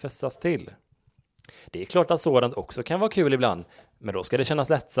där det skulle festas till. Det är klart att sådant också kan vara kul ibland, men då ska det kännas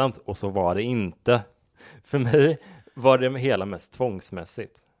lättsamt, och så var det inte. För mig var det hela mest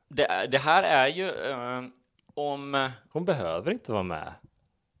tvångsmässigt. Det här är ju om... Hon behöver inte vara med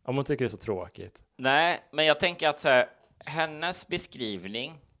om hon tycker det är så tråkigt. Nej, men jag tänker att så här, hennes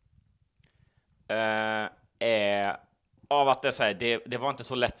beskrivning är av att det, så här, det var inte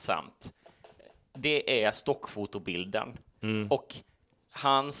så lättsamt. Det är stockfotobilden. Och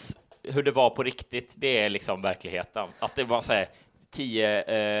hur det var på riktigt, det är liksom verkligheten. Att det var så här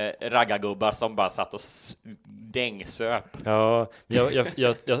 10 raggargubbar som bara satt och dängsöp. Ja, jag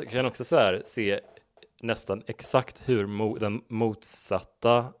kan också så här se nästan exakt hur den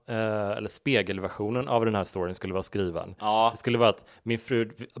motsatta eller spegelversionen av den här storyn skulle vara skriven. Ja. Det skulle vara att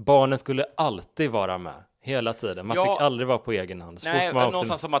barnen skulle alltid vara med hela tiden. Man fick aldrig vara på egen hand. Nej, men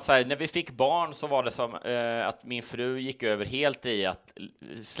någonstans som att säga, när vi fick barn så var det som att min fru gick över helt i att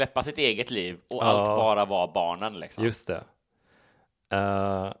släppa sitt eget liv och allt bara var barnen. Liksom. Just det.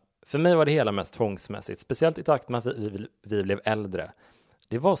 För mig var det hela mest tvångsmässigt, speciellt i takt med att vi blev äldre.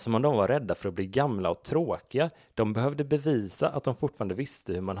 Det var som om de var rädda för att bli gamla och tråkiga. De behövde bevisa att de fortfarande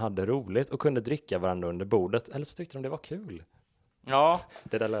visste hur man hade roligt och kunde dricka varandra under bordet. Eller så tyckte de det var kul. Ja.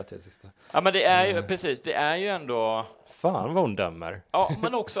 Det där lät jag sista. Ja, men det är ju precis. Det är ju ändå... Fan vad hon dömer. Ja,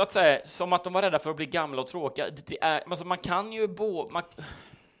 men också att säga, som att de var rädda för att bli gamla och tråkiga. Det är, alltså man kan ju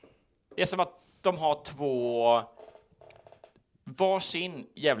det är som att de har 2 varsin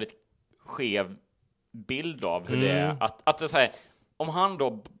jävligt skev bild av hur det är. Att det säger, om han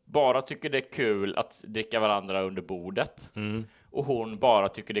då bara tycker det är kul att dricka varandra under bordet och hon bara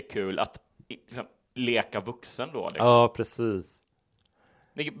tycker det är kul att liksom, leka vuxen då. Liksom. Ja, precis.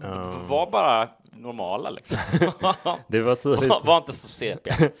 Det var bara normala liksom. Det var tydligt. Var inte så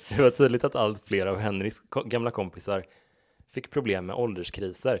sepiga. Det var tydligt att allt fler av Henrys gamla kompisar fick problem med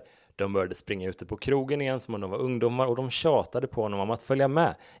ålderskriser. De började springa ute på krogen igen som om de var ungdomar och de tjatade på honom om att följa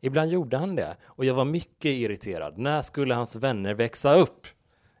med. Ibland gjorde han det och jag var mycket irriterad. När skulle hans vänner växa upp?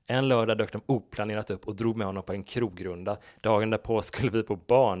 En lördag dök de oplanerat upp och drog med honom på en krogrunda. Dagen därpå skulle vi på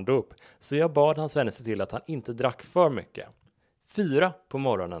barndop. Så jag bad hans vänner se till att han inte drack för mycket. 4 på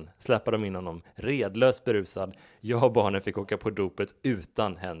morgonen släppade de in honom redlöst berusad. Jag och barnen fick åka på dopet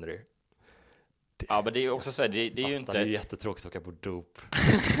utan Henry. Ja, men det är ju också så här, det är ju inte... Det är jättetråkigt att åka på dop.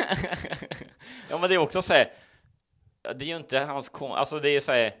 Ja, men det är också så här, det är ju inte hans... Alltså det är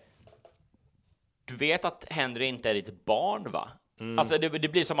så här, du vet att Henry inte är ditt barn, va? Alltså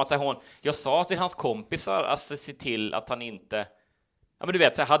det blir som att så här, jag sa till hans kompisar att se till att han inte... Ja, men du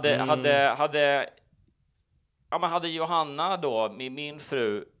vet, så här, hade Johanna då, min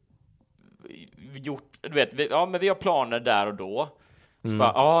fru, gjort, du vet, men vi har planer där och då. Så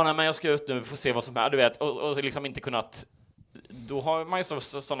bara, nej, men jag ska ut nu, vi får se vad som är, du vet, och liksom inte kunnat, då har man ju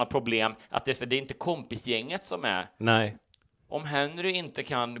sådana problem att det är inte kompisgänget som är. Nej. Om Henry inte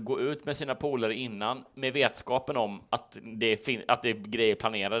kan gå ut med sina polare innan med vetskapen om att det är grejer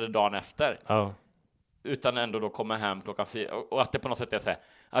planerade dagen efter. Ja. Utan ändå då kommer hem klockan 4 och att det på något sätt är så här,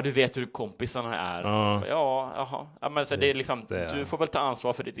 ja, du vet hur kompisarna är. Ja, men så det är liksom, du får väl ta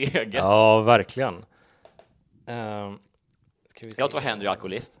ansvar för ditt eget. Ja, verkligen. Jag tror Henry är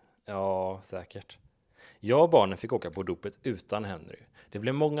alkoholist. Ja, säkert. Jag och barnen fick åka på dopet utan Henry. Det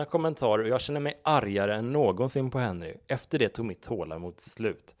blev många kommentarer och jag känner mig argare än någonsin på Henry. Efter det tog mitt tålamod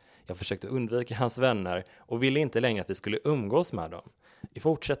slut. Jag försökte undvika hans vänner och ville inte längre att vi skulle umgås med dem. I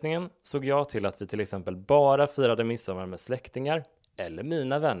fortsättningen såg jag till att vi till exempel bara firade midsommar med släktingar eller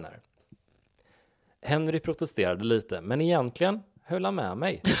mina vänner. Henry protesterade lite, men egentligen höll han med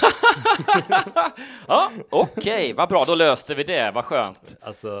mig. Ja, okej, vad bra, då löste vi det, vad skönt.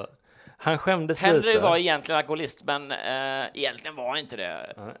 Alltså, han skämdes Henry lite. var egentligen alkoholist, men egentligen var inte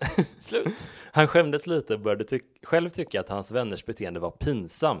det. Slut. Han skämdes lite och började själv tycka att hans vänners beteende var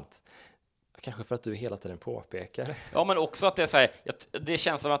pinsamt. Kanske för att du hela tiden påpekar. Ja, men också att det är så här, det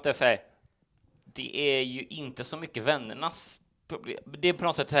känns som att det är så här, det är ju inte så mycket vännernas problem. Det är på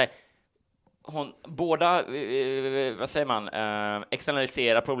något sätt så här, båda, vad säger man,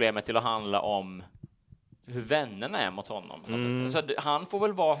 externaliserar problemet till att handla om hur vännerna är mot honom. Så han får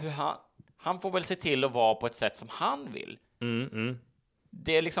väl vara han får väl se till att vara på ett sätt som han vill.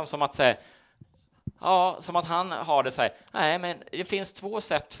 Det är liksom som att säga, ja, som att han har det så här, nej, men det finns 2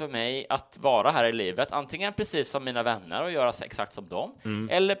 sätt för mig att vara här i livet. Antingen precis som mina vänner och göra exakt som dem,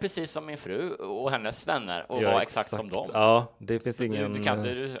 eller precis som min fru och hennes vänner och vara exakt som dem. Ja, det finns ingen...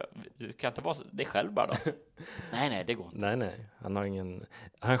 Du kan inte vara dig själv bara då. Nej, det går inte. Nej,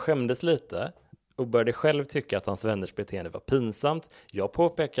 han skämdes lite och började själv tycka att hans vänners beteende var pinsamt. Jag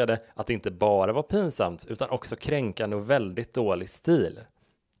påpekade att det inte bara var pinsamt utan också kränkande och väldigt dålig stil.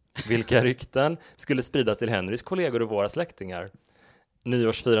 Vilka rykten skulle spridas till Henrys kollegor och våra släktingar.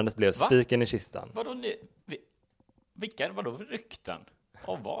 Nyårsfirandet blev spiken i kistan. Vadå rykten?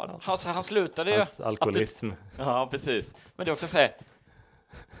 Och vad? Han slutade ju... Hans alkoholism. Ja, precis. Men det är också så här...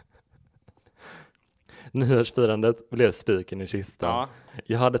 Nyårsfirandet blev spiken i kistan. Ja.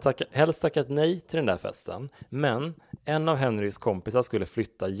 Jag hade helst tackat nej till den där festen. Men en av Henrys kompisar skulle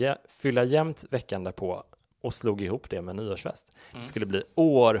fylla jämnt veckan därpå och slog ihop det med nyårsfest. Det skulle bli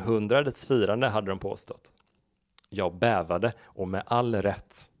århundradets firande, hade de påstått. Jag bävade, och med all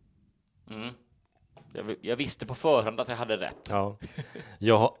rätt. Jag visste på förhand att jag hade rätt. Ja.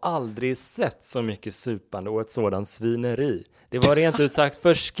 Jag har aldrig sett så mycket supande och ett sådant svineri. Det var rent ut sagt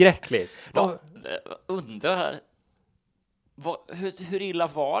förskräckligt. Undrar hur illa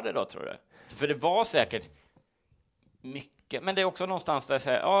var det då, tror du? För det var säkert mycket, men det är också någonstans där jag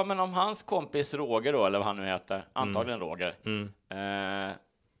säger, ja, men om hans kompis Roger då, eller vad han nu heter, antagligen Roger,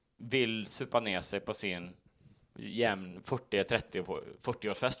 vill supa ner sig på sin jämn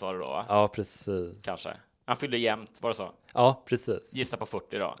 40-årsfest var det då, va? Ja, precis. Kanske. Han fyllde jämnt, var det så? Ja, precis. Gissa på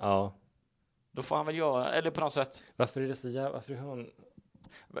 40 då. Ja. Då får han väl göra, eller på något sätt. Varför är det så jävla... Varför är hon...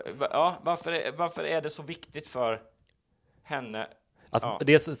 Ja, varför är det så viktigt för henne? Alltså,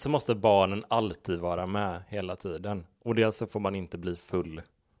 dels så måste barnen alltid vara med hela tiden. Och dels så får man inte bli full.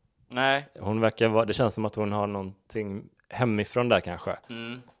 Nej. Hon verkar vara... Det känns som att hon har någonting hemifrån där kanske.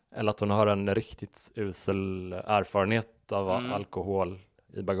 Eller att hon har en riktigt usel erfarenhet av alkohol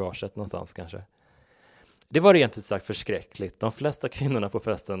i bagaget någonstans kanske. Det var rent ut sagt förskräckligt. De flesta kvinnorna på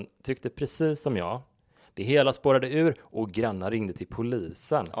festen tyckte precis som jag. Det Det hela spårade ur och grannar ringde till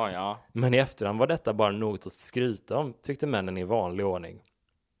polisen. Men i efterhand var detta bara något att skryta om, tyckte männen i vanlig ordning.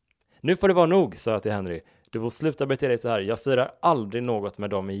 Nu får det vara nog, sa jag till Henry. Du får sluta bete dig så här. Jag firar aldrig något med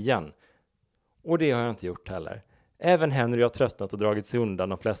dem igen. Och det har jag inte gjort heller. Även Henry har tröttnat och dragit sig undan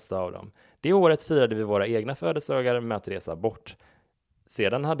de flesta av dem. Det året firade vi våra egna födelsedagar med att resa bort.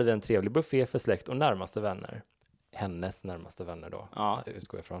 Sedan hade vi en trevlig buffé för släkt och närmaste vänner. Hennes närmaste vänner då,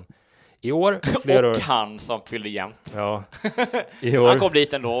 utgår jag ifrån. I år, flera år... Och han som fyllde jämt. Ja. I år... Han kom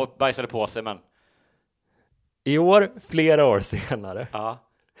dit ändå och bajsade på sig, men... I år, flera år senare,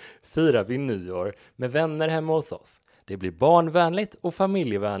 firar vi nyår med vänner hemma hos oss. Det blir barnvänligt och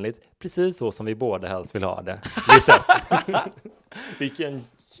familjevänligt, precis så som vi båda helst vill ha det. Vilken...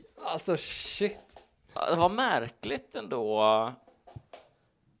 Alltså, shit. Det var märkligt ändå.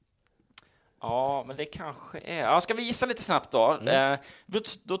 Ja, men det kanske är... Ja, ska vi gissa lite snabbt då?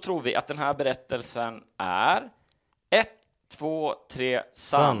 Då tror vi att den här berättelsen är 1, 2, 3,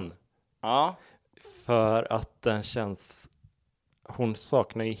 sann. Ja. För att den känns... Hon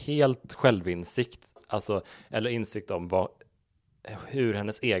saknar ju helt självinsikt. Alltså, eller insikt om hur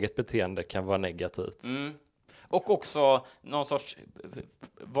hennes eget beteende kan vara negativt. Och också någon sorts...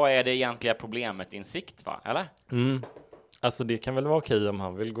 Vad är det egentliga problemet? Insikt, va? Eller? Alltså det kan väl vara okej om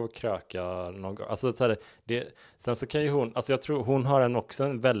han vill gå och kröka någon gång. Alltså så här, sen så kan ju hon, alltså jag tror hon har också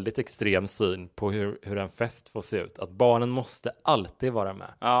en väldigt extrem syn på hur en fest får se ut. Att barnen måste alltid vara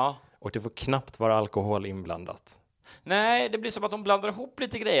med. Ja. Och det får knappt vara alkohol inblandat. Nej, det blir som att de blandar ihop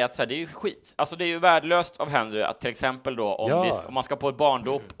lite grejer. Att så här, det är ju skit. Alltså det är ju värdelöst av Henry att till exempel då om man ska på ett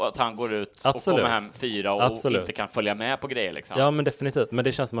barndop och att han går ut och kommer hem 4 och inte kan följa med på grejer liksom. Ja, men definitivt. Men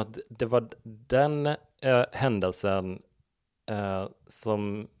det känns som att det var den händelsen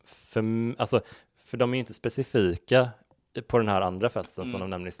som för de är inte specifika på den här andra festen som de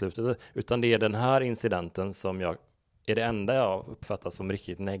nämner i slutet, utan det är den här incidenten som är det enda jag uppfattar som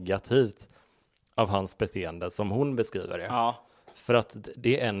riktigt negativt av hans beteende som hon beskriver det. Ja. För att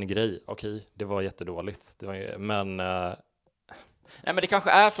det är en grej. Okej, det var jättedåligt. Men nej, men det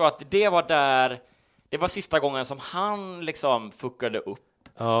kanske är så att det var sista gången som han liksom fuckade upp.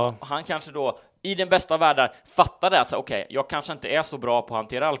 Ja. Han kanske då i den bästa av världar fattade att okej, jag kanske inte är så bra på att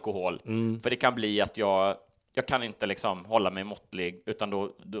hantera alkohol. För det kan bli att jag kan inte liksom hålla mig måttlig, utan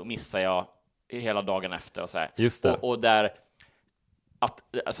då missar jag hela dagen efter och så här. Just det. Och där att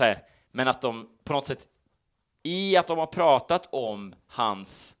men att de på något sätt i att de har pratat om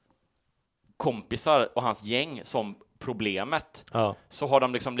hans kompisar och hans gäng som problemet, så har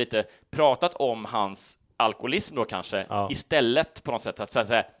de liksom lite pratat om hans alkoholism då kanske istället på något sätt att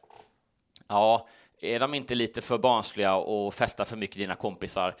säga är de inte lite för barnsliga och festa för mycket dina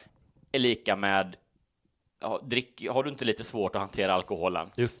kompisar är lika med har du inte lite svårt att hantera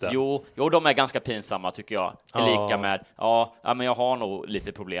alkoholen? Just det. Jo, de är ganska pinsamma tycker jag. Är lika med men jag har nog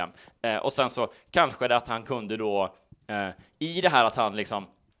lite problem. Och sen så kanske det att han kunde då i det här att han liksom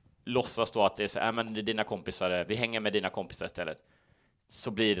låtsas då att det är så men det är dina kompisar, vi hänger med dina kompisar istället.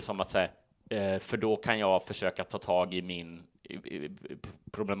 Så blir det som att säga för då kan jag försöka ta tag i min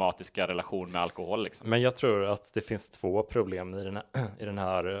problematiska relation med alkohol liksom. Men jag tror att det finns 2 problem i den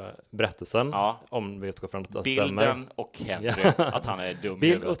här berättelsen, om vi utgår från att det bilden stämmer. Och Henry, att han är dum.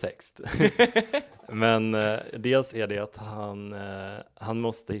 Bild och text. Men dels är det att han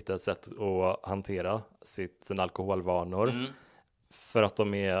måste hitta ett sätt att hantera sina alkoholvanor för att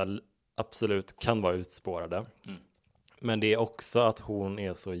de absolut kan vara utspårade. Men det är också att hon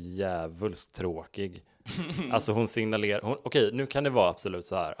är så jävulst tråkig. Alltså hon signalerar, okej, nu kan det vara absolut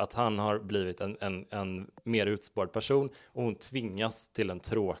så här att han har blivit en mer utspårad person och hon tvingas till en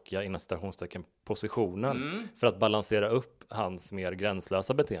tråkiga inom citationstecken positionen för att balansera upp hans mer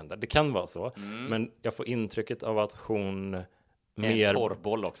gränslösa beteende. Det kan vara så, men jag får intrycket av att hon mer en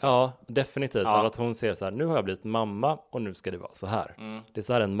torrboll också. Ja, definitivt. Av att hon ser så här, nu har jag blivit mamma och nu ska det vara så här. Det är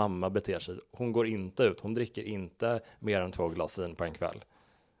så här en mamma beter sig. Hon går inte ut, hon dricker inte mer än 2 glas vin på en kväll.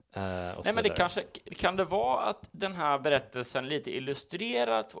 Nej, men kan det vara att den här berättelsen lite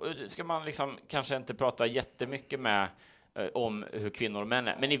illustrerar, ska man liksom kanske inte prata jättemycket med om hur kvinnor och män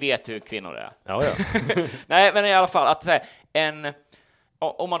är, men ni vet hur kvinnor är. Ja. Nej, men i alla fall att säga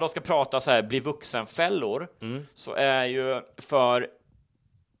om man då ska prata så här, bli vuxenfällor, så är ju för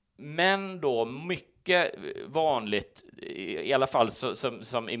män då mycket vanligt, i alla fall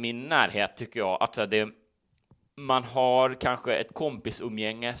som i min närhet tycker jag, att man har kanske ett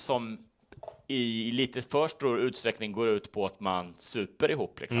kompisumgänge som i lite för stor utsträckning går ut på att man super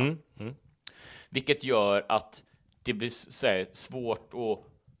ihop liksom. Vilket gör att det blir svårt att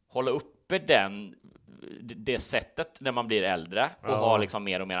hålla uppe det sättet när man blir äldre och har liksom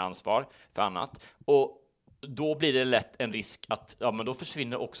mer och mer ansvar för annat. Och då blir det lätt en risk att men då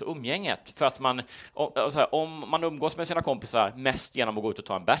försvinner också umgänget. För att om man umgås med sina kompisar mest genom att gå ut och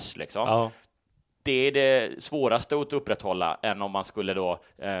ta en bärs liksom, det är det svåraste att upprätthålla än om man skulle då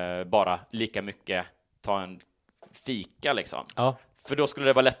bara lika mycket ta en fika liksom. Ja. För då skulle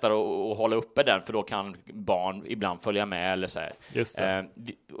det vara lättare att hålla uppe den, för då kan barn ibland följa med eller så här. Just det.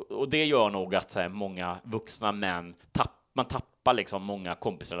 Och det gör nog att så här, många vuxna män man tappar liksom många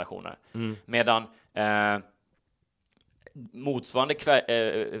kompisrelationer. Medan motsvarande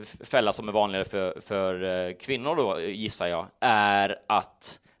fälla som är vanligare för kvinnor då, gissar jag, är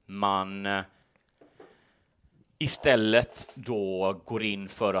att man istället då går in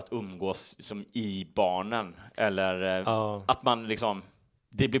för att umgås som i barnen, eller att man liksom,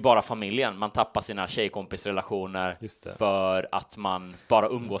 det blir bara familjen, man tappar sina tjejkompisrelationer för att man bara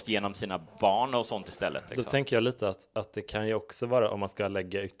umgås genom sina barn och sånt istället liksom. Då tänker jag lite att det kan ju också vara, om man ska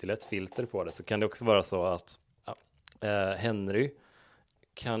lägga ytterligare ett filter på det, så kan det också vara så att Henry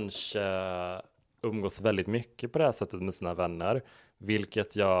kanske umgås väldigt mycket på det här sättet med sina vänner,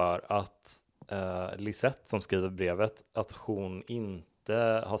 vilket gör att Lisette som skriver brevet, att hon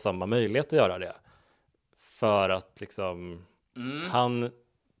inte har samma möjlighet att göra det, för att liksom han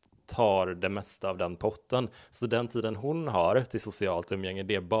tar det mesta av den potten, så den tiden hon har till socialt umgänge,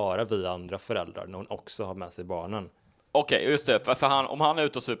 det är bara vi andra föräldrar när hon också har med sig barnen. Okej, just det, för om han är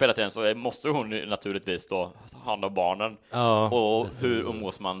ute och super hela tiden så måste hon naturligtvis då hand om barnen. Och precis. Hur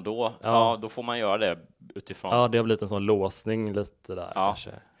umgås man då? Ja, då får man göra det utifrån. Ja, det har blivit en sån låsning lite där kanske.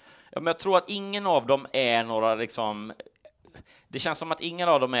 Ja, men jag tror att ingen av dem är några liksom... Det känns som att ingen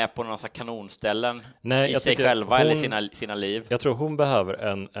av dem är på några så kanonställen i sig själva eller sina liv. Jag tror hon behöver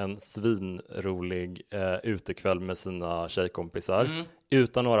en svinrolig utekväll med sina tjejkompisar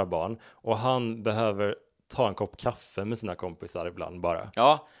utan några barn. Och han behöver ta en kopp kaffe med sina kompisar ibland bara.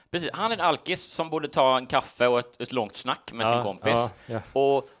 Ja, precis. Han är en alkis som borde ta en kaffe och ett långt snack med sin kompis. Ja.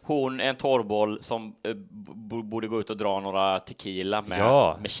 Och hon är en torrboll som borde gå ut och dra några tequila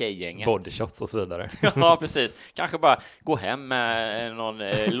med tjejgänget. Bodyshots och så vidare. Ja, precis. Kanske bara gå hem med någon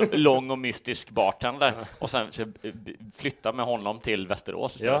lång och mystisk bartender och sen flytta med honom till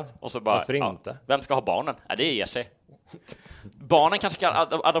Västerås. Ja, och så bara, varför inte? Vem ska ha barnen? Ja, det ger sig. Barnen kanske kan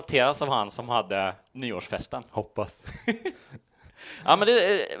adopteras av han som hade nyårsfesten. Hoppas. Ja, men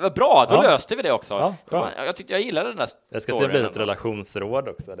det var bra. Då löste vi det också. Ja, bra. Jag gillade den där Jag ska till bli ett relationsråd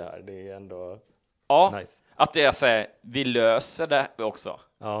också där. Det är ändå nice. Att det är så här, vi löser det också.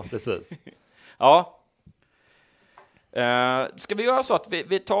 Ja, precis. Ja. Ska vi göra så att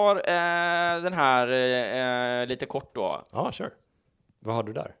vi tar den här lite kort då? Ja, sure. Vad har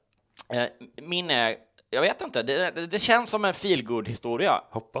du där? Min är, jag vet inte, det känns som en feel-good-historia.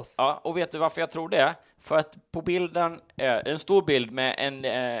 Hoppas. Ja, och vet du varför jag tror det? För att på bilden är en stor bild med en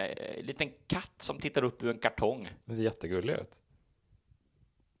liten katt som tittar upp ur en kartong. Det ser jättegullig ut.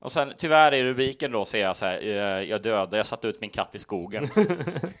 Och sen tyvärr i rubriken då ser jag så här, jag satt ut min katt i skogen.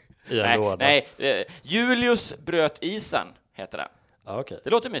 Nej, Julius bröt isen heter det. Okay. Det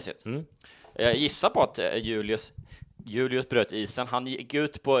låter mysigt. Jag gissar på att Julius bröt isen. Han gick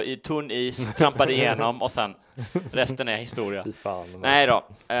ut i tunn is, trampade igenom och sen resten är historia. Nej då.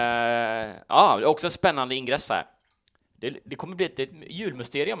 Det är också en spännande ingress här. Det kommer bli ett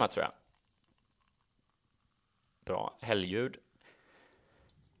julmysterium här, tror jag. Bra, helgljud.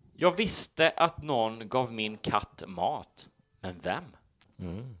 Jag visste att någon gav min katt mat. Men vem?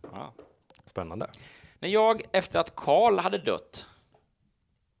 Ja. Spännande. När jag, efter att Karl hade dött,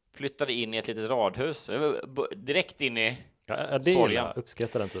 flyttade in i ett litet radhus. Direkt in i sorgen.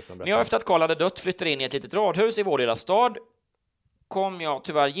 Uppskattar den typen av berättelse. När jag efter att Karl hade dött flyttade in i ett litet radhus i vår lilla stad, kom jag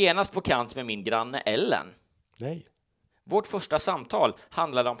tyvärr genast på kant med min granne Ellen. Nej. Vårt första samtal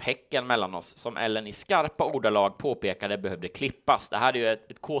handlade om häcken mellan oss, som Ellen i skarpa ordalag påpekade behövde klippas. Det här är ju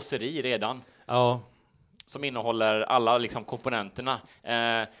ett kåseri redan. Ja. Som innehåller alla liksom komponenterna.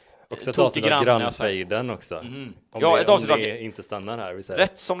 Och så tar sig grannfejden också. Om det inte stannar här. Vi säger.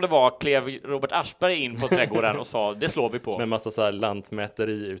 Rätt som det var klev Robert Aschberg in på trädgården och sa, det slår vi på. Med massa så här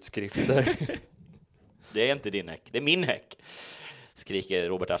lantmäteriutskrifter. Det är inte din häck, det är min häck, skriker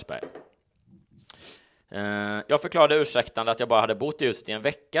Robert Aschberg. Jag förklarade ursäktande att jag bara hade bott i huset i en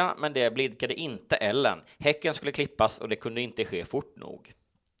vecka, men det blidkade inte Ellen. Häcken skulle klippas och det kunde inte ske fort nog.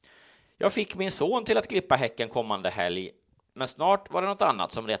 Jag fick min son till att klippa häcken kommande helg, men snart var det något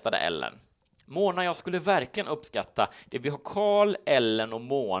annat som retade Ellen. Mona, jag skulle verkligen uppskatta det. Vi har Karl, Ellen och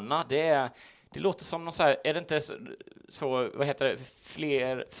Mona. Det låter som någon så här, är det inte så vad heter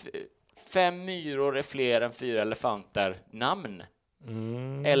det? 5 myror är fler än 4 elefanter namn.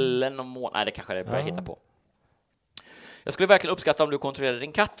 Ellen och Mona. Nej, det kanske är börjar hitta på. Jag skulle verkligen uppskatta om du kontrollerade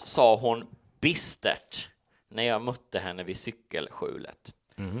din katt, sa hon bistert. när jag mötte henne vid cykelskjulet.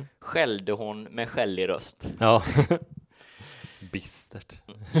 Skällde hon med skällig röst. Ja. Bistert.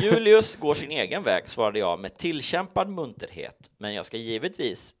 Julius går sin egen väg, svarade jag med tillkämpad munterhet. Men jag ska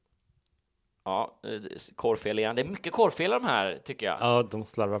givetvis... Ja, korrfel igen. Det är mycket korrfel de här, tycker jag. Ja, de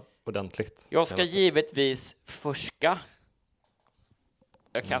slarvar ordentligt. Jag ska givetvis förska.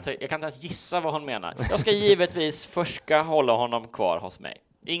 Jag kan inte ens gissa vad hon menar. Jag ska givetvis förska hålla honom kvar hos mig.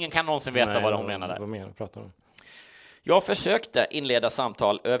 Ingen kan någonsin veta vad hon menade. Vad pratar hon? Jag försökte inleda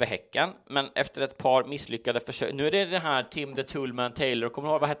samtal över häcken, men efter ett par misslyckade försök... Nu är det här Tim the Toolman Taylor, kommer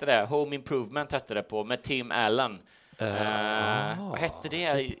du ihåg, vad hette det? Home Improvement hette det på, med Tim Allen. Vad hette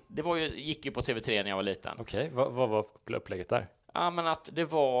det? Det var gick ju på TV3 när jag var liten. Okej, vad var upplägget där? Ja, men att det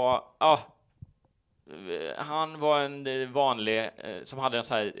var... han var en vanlig som hade en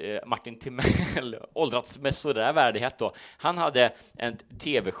sån här Martin Timell åldrats med sådär värdighet då. Han hade en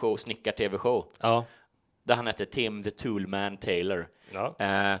tv-show, snickar-tv-show. Ja. Där han hette Tim the Toolman Taylor. Ja.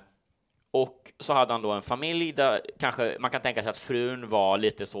 Och så hade han då en familj där kanske man kan tänka sig att frun var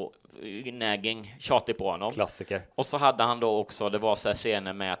lite så nagging, tjatig på honom. Klassiker. Och så hade han då också, det var så här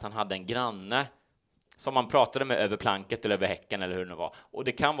scener med att han hade en granne som man pratade med över planket eller över häcken eller hur det var. Och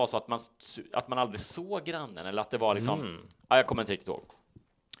det kan vara så att man aldrig såg grannen eller att det var liksom... Ja, jag kommer inte riktigt ihåg.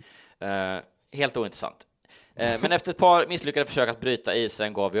 Helt ointressant. Men efter ett par misslyckade försök att bryta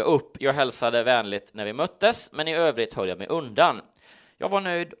isen gav jag upp. Jag hälsade vänligt när vi möttes, men i övrigt höll jag mig undan. Jag var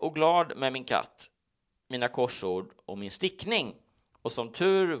nöjd och glad med min katt, mina korsord och min stickning. Och som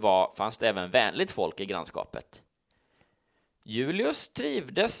tur var fanns det även vänligt folk i grannskapet. Julius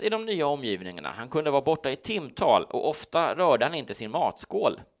trivdes i de nya omgivningarna. Han kunde vara borta i timtal och ofta rörde han inte sin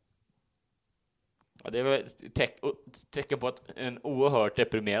matskål. Ja, det var ett tecken på en oerhört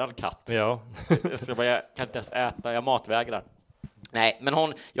deprimerad katt. Ja. Jag kan inte ens äta, jag matvägrar. Nej,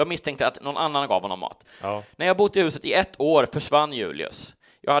 men jag misstänkte att någon annan gav honom mat. Ja. När jag bott i huset i 1 år försvann Julius.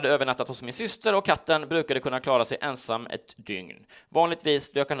 Jag hade övernattat hos min syster och katten brukade kunna klara sig ensam ett dygn.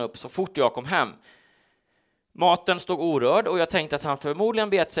 Vanligtvis dök han upp så fort jag kom hem. Maten stod orörd och jag tänkte att han förmodligen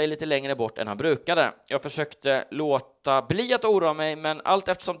bet sig lite längre bort än han brukade. Jag försökte låta bli att oroa mig, men allt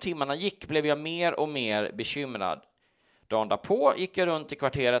eftersom timmarna gick blev jag mer och mer bekymrad. Dagen därpå gick jag runt i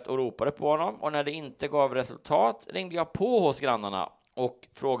kvarteret och ropade på honom, och när det inte gav resultat ringde jag på hos grannarna och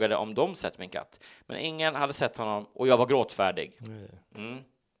frågade om de sett min katt. Men ingen hade sett honom och jag var gråtfärdig.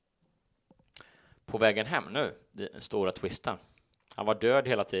 På vägen hem nu, den stora twisten. Han var död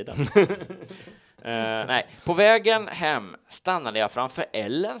hela tiden. Nej, på vägen hem stannade jag framför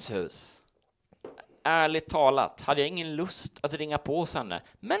Ellens hus. Ärligt talat hade jag ingen lust att ringa på hos henne.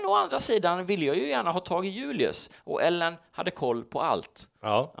 Men å andra sidan ville jag ju gärna ha tag i Julius. Och Ellen hade koll på allt.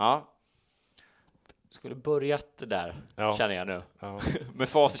 Ja. Skulle börjat det där, känner jag nu. Ja. Med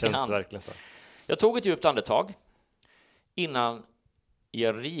facit i hand. Verkligen så. Jag tog ett djupt andetag innan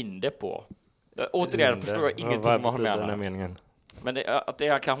jag rinde på. Återigen förstår jag ingenting vad hon menar. Den här meningen? Men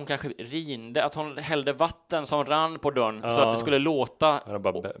hon kanske rinde, att hon hällde vatten som rann på dörren så att det skulle låta,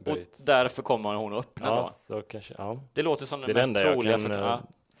 och därför kommer hon och öppnar. Så kanske, det låter som det mest troliga.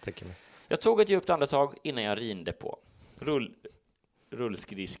 Jag tog ett djupt andetag innan jag rinde på.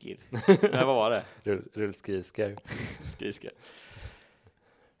 Rullskriskir. Nej, vad var det? Rullskriskar.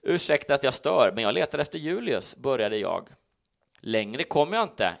 Ursäkta att jag stör, men jag letar efter Julius, började jag. Längre kom jag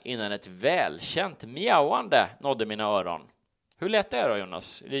inte innan ett välkänt mjauande nådde mina öron. Hur lät det då,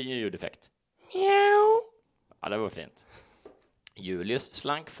 Jonas? Det är ju ljudeffekt. Mjau. Ja, det var fint. Julius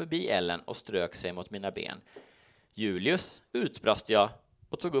slank förbi Ellen och strök sig mot mina ben. Julius, utbrast jag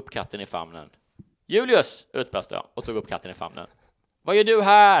och tog upp katten i famnen. Julius, utbrast jag och tog upp katten i famnen. Vad gör du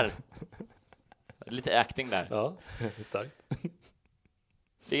här? Lite acting där. Ja, starkt.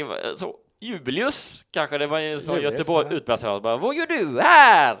 Det var så Julius, kanske det var en sån Göteborg utbrast jag. Vad gör du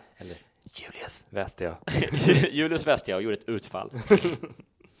här? Eller Julius väste jag. Julius väste jag och gjorde ett utfall.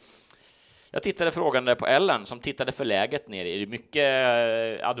 Jag tittade frågande på Ellen som tittade förläget ner i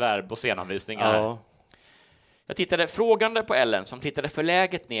mycket adverb och scenanvisningar. Ja. Jag tittade frågande på Ellen som tittade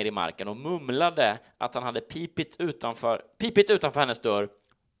förläget ner i marken och mumlade att han hade pipit utanför hennes dörr.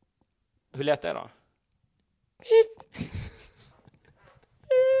 Hur lät det då?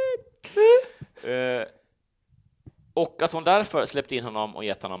 Och att hon därför släppte in honom och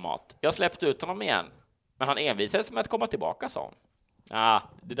gett honom mat. Jag släppte ut honom igen, men han envisades med att komma tillbaka, sa hon.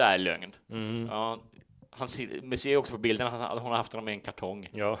 Det där är lögn. Ja, han ser också på bilden att hon har haft honom i en kartong.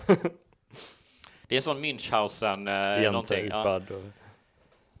 Ja. Det är sån Münchhausen någonting. Ja.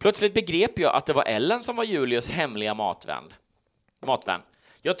 Plötsligt begrep jag att det var Ellen som var Julius hemliga matvän.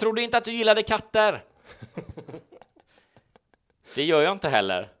 Jag trodde inte att du gillade katter. Det gör jag inte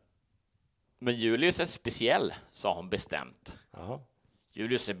heller. Men Julius är speciell, sa hon bestämt. Jaha.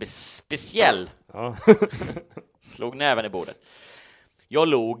 Julius är speciell. Ja. Slog näven i bordet. Jag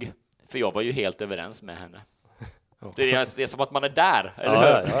log, för jag var ju helt överens med henne. Det är som att man är där, eller hur?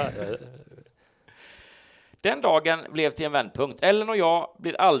 Ja. Den dagen blev till en vändpunkt. Ellen och jag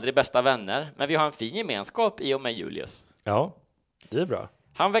blir aldrig bästa vänner, men vi har en fin gemenskap i och med Julius. Ja, det är bra.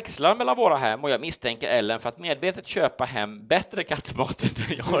 Han växlar mellan våra hem och jag misstänker Ellen för att medvetet köpa hem bättre kattmat än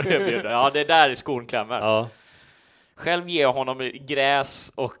jag erbjuder. Ja, det är där i skon klämmer. Ja. Själv ger jag honom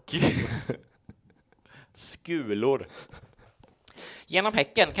gräs och skulor. Genom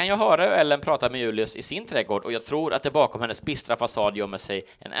häcken kan jag höra hur Ellen pratar med Julius i sin trädgård och jag tror att det bakom hennes bistra fasad gömmer sig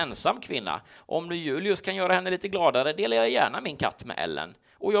en ensam kvinna. Om nu Julius kan göra henne lite gladare delar jag gärna min katt med Ellen.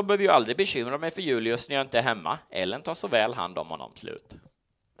 Och jag behöver ju aldrig bekymra mig för Julius när jag inte är hemma. Ellen tar så väl hand om honom, slut.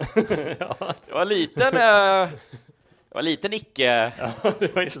 Det var liten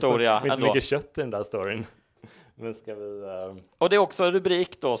icke-historia. Det var inte så mycket kött i den där storyn. Men ska vi... Och det är också en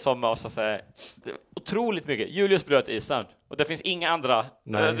rubrik då som så att säga, otroligt mycket. Julius bröt isen. Och det finns inga andra.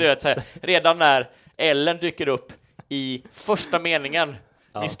 Redan när Ellen dyker upp i första meningen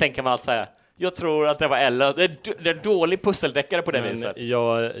misstänker man att säga. Jag tror att det var Ellen. Det är en dålig pusseldeckare på det viset.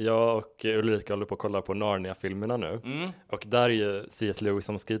 Jag och Ulrika håller på att kolla på Narnia-filmerna nu. Och där är ju C.S. Lewis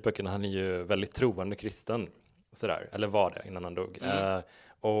som skriver böckerna, han är ju väldigt troende kristen. Sådär. Eller var det innan han dog.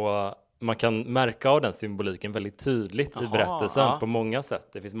 Och man kan märka av den symboliken väldigt tydligt i berättelsen på många sätt.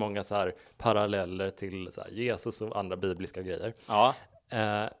 Det finns många så här paralleller till så här Jesus och andra bibliska grejer.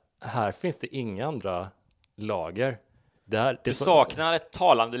 Här finns det inga andra lager. Du saknar ett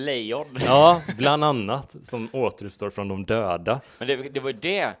talande lejon. Ja, bland annat, som återuppstår från de döda. Men det var ju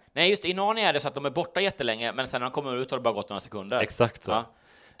det. Nej, just i Narnia är det så att de är borta jättelänge, men sen när de kommer ut har det bara gått några sekunder. Exakt så. Ja.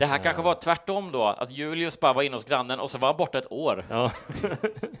 Det här kanske var tvärtom då, att Julius bara var inne hos grannen och så var han borta ett år. Ja.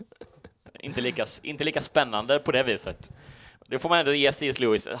 Inte lika spännande på det viset. Det får man ändå ge C.S.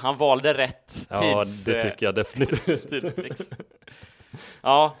 Lewis. Han valde rätt Ja, det tycker jag definitivt.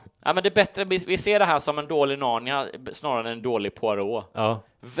 Ja, men det är bättre. Vi ser det här som en dålig Narnia snarare än en dålig Poirot. Ja.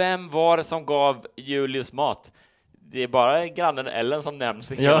 Vem var det som gav Julius mat? Det är bara grannen Ellen som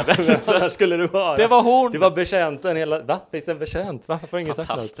nämns i hela där skulle det vara. Det var hon. Det var betjänten hela. Va? Finns det en betjänt? Va? Får inget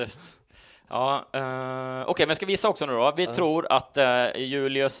fantastiskt. Ja, okej, men ska visa också nu då. Vi tror att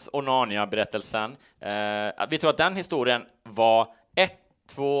Julius och Narnia-berättelsen, vi tror att den historien var 1,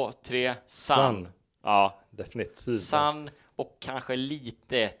 2, 3 sann. Ja, definitivt. Sann och kanske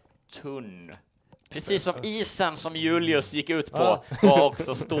lite tunn. Precis som isen som Julius gick ut på var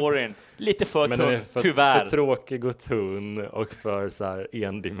också storyn lite för tunn, tyvärr. För tråkig och tunn och för så här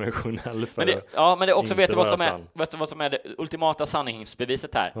endimensionell. Men det är också, vet du vad som är det ultimata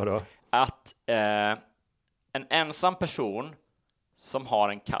sanningsbeviset här? Vadå? Att en ensam person som har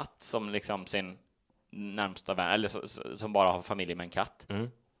en katt som liksom sin närmsta vän, eller som bara har familj med en katt,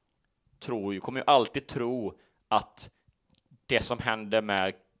 kommer ju alltid tro att det som händer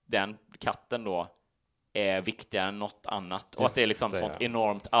med den katten då är viktigare än något annat. Och att det är liksom sånt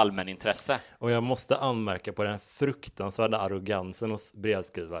enormt allmänintresse. Och jag måste anmärka på den fruktansvärda arrogansen hos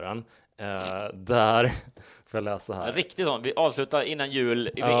brevskrivaren. Där får jag läsa här. Riktigt sånt. Vi avslutar innan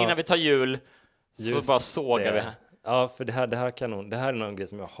jul. Innan vi tar jul så bara sågar vi. Ja, för det här är någon grej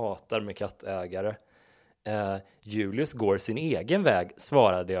som jag hatar med kattägare. Julius går sin egen väg,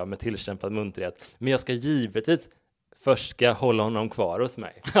 svarade jag med tillkämpad munterhet. Men jag ska givetvis först ska hålla honom kvar hos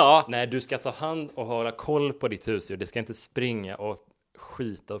mig. Ja. Nej, du ska ta hand och hålla koll på ditt husdjur. Det ska inte springa och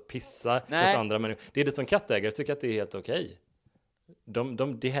skita och pissa hos andra människor. Det är det som kattägare tycker att det är helt okej.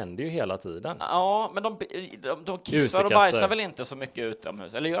 Det händer ju hela tiden. Ja, men de kissar och bajsar väl inte så mycket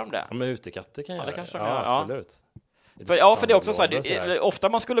utomhus? Eller gör de det? Ja, men utekatter kan göra det. Kanske absolut. För det är också så här, ofta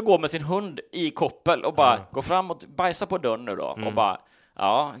man skulle gå med sin hund i koppel och bara gå fram och bajsa på dörren nu då. Och bara,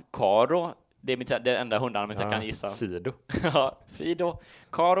 Karo, det är det enda hundarna jag kan gissa. Fido. Ja, Fido.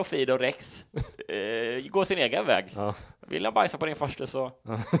 Karo, Fido, Rex. Går sin egen väg. Ja. Vill jag bajsa på din första så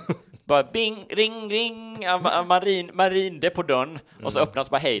bara bing, ring, Marinde på dörren. Och så öppnas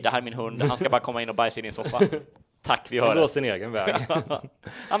bara, hej, det här är min hund. Han ska bara komma in och bajsa i din soffa. Tack, vi hörs. Han går sin egen väg.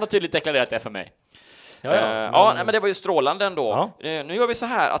 Han har tydligt deklarerat det för mig. Men det var ju strålande ändå. Nu gör vi så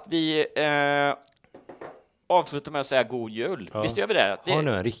här att vi avslutar med att säga god jul. Visst gör vi det? Har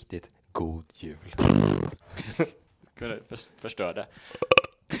nu en riktigt god jul. Kunde förstöra det.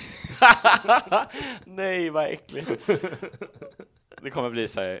 Nej, vad äckligt. Det kommer bli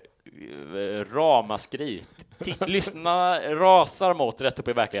så här ramaskri. Lyssna rasar mot Rätt upp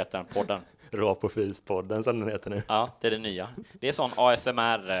i verkligheten podden. Rap och fys-podden som den heter nu. Ja, det är det nya. Det är sån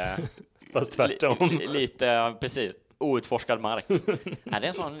ASMR fast tvärtom. Lite precis. outforskad mark. Det är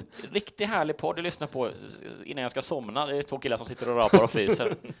en sån riktigt härlig podd att lyssna på innan jag ska somna. Det är 2 killar som sitter och rapar och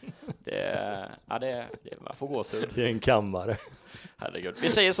fiser. Man får gåshud. Det är en kammare. Herregud. Vi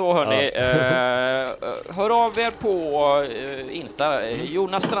säger så, hörni. Hör av er på Insta.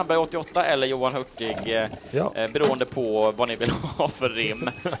 Jonas Strandberg 88 eller Johan Hurtig. Beroende på vad ni vill ha för rim.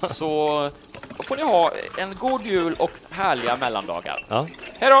 Så får ni ha en god jul och härliga mellandagar. Ja.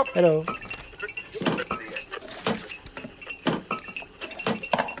 Hej då! Hej då!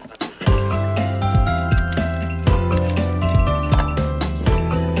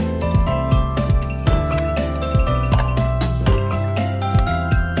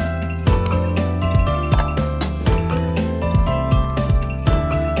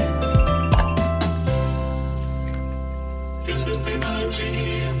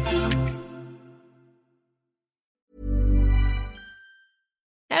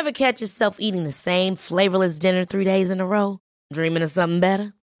 Ever catch yourself eating the same flavorless dinner 3 days in a row? Dreaming of something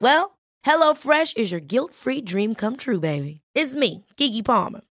better? Well, HelloFresh is your guilt-free dream come true, baby. It's me, Keke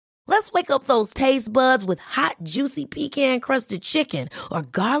Palmer. Let's wake up those taste buds with hot, juicy pecan-crusted chicken or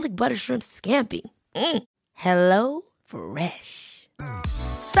garlic butter shrimp scampi. Hello Fresh.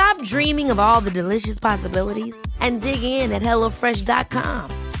 Stop dreaming of all the delicious possibilities and dig in at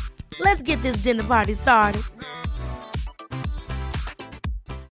HelloFresh.com. Let's get this dinner party started.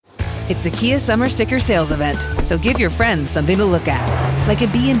 It's the Kia Summer Sticker Sales Event, so give your friends something to look at, like a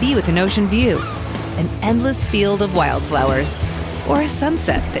B&B with an ocean view, an endless field of wildflowers, or a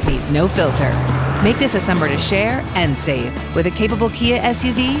sunset that needs no filter. Make this a summer to share and save with a capable Kia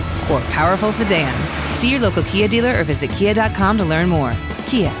SUV or powerful sedan. See your local Kia dealer or visit kia.com to learn more.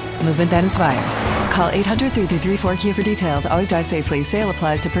 Kia, movement that inspires. Call 800-3334-KIA for details. Always drive safely. Sale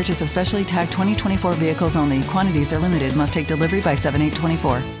applies to purchase of specially tagged 2024 vehicles only. Quantities are limited. Must take delivery by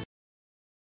 7/8/24.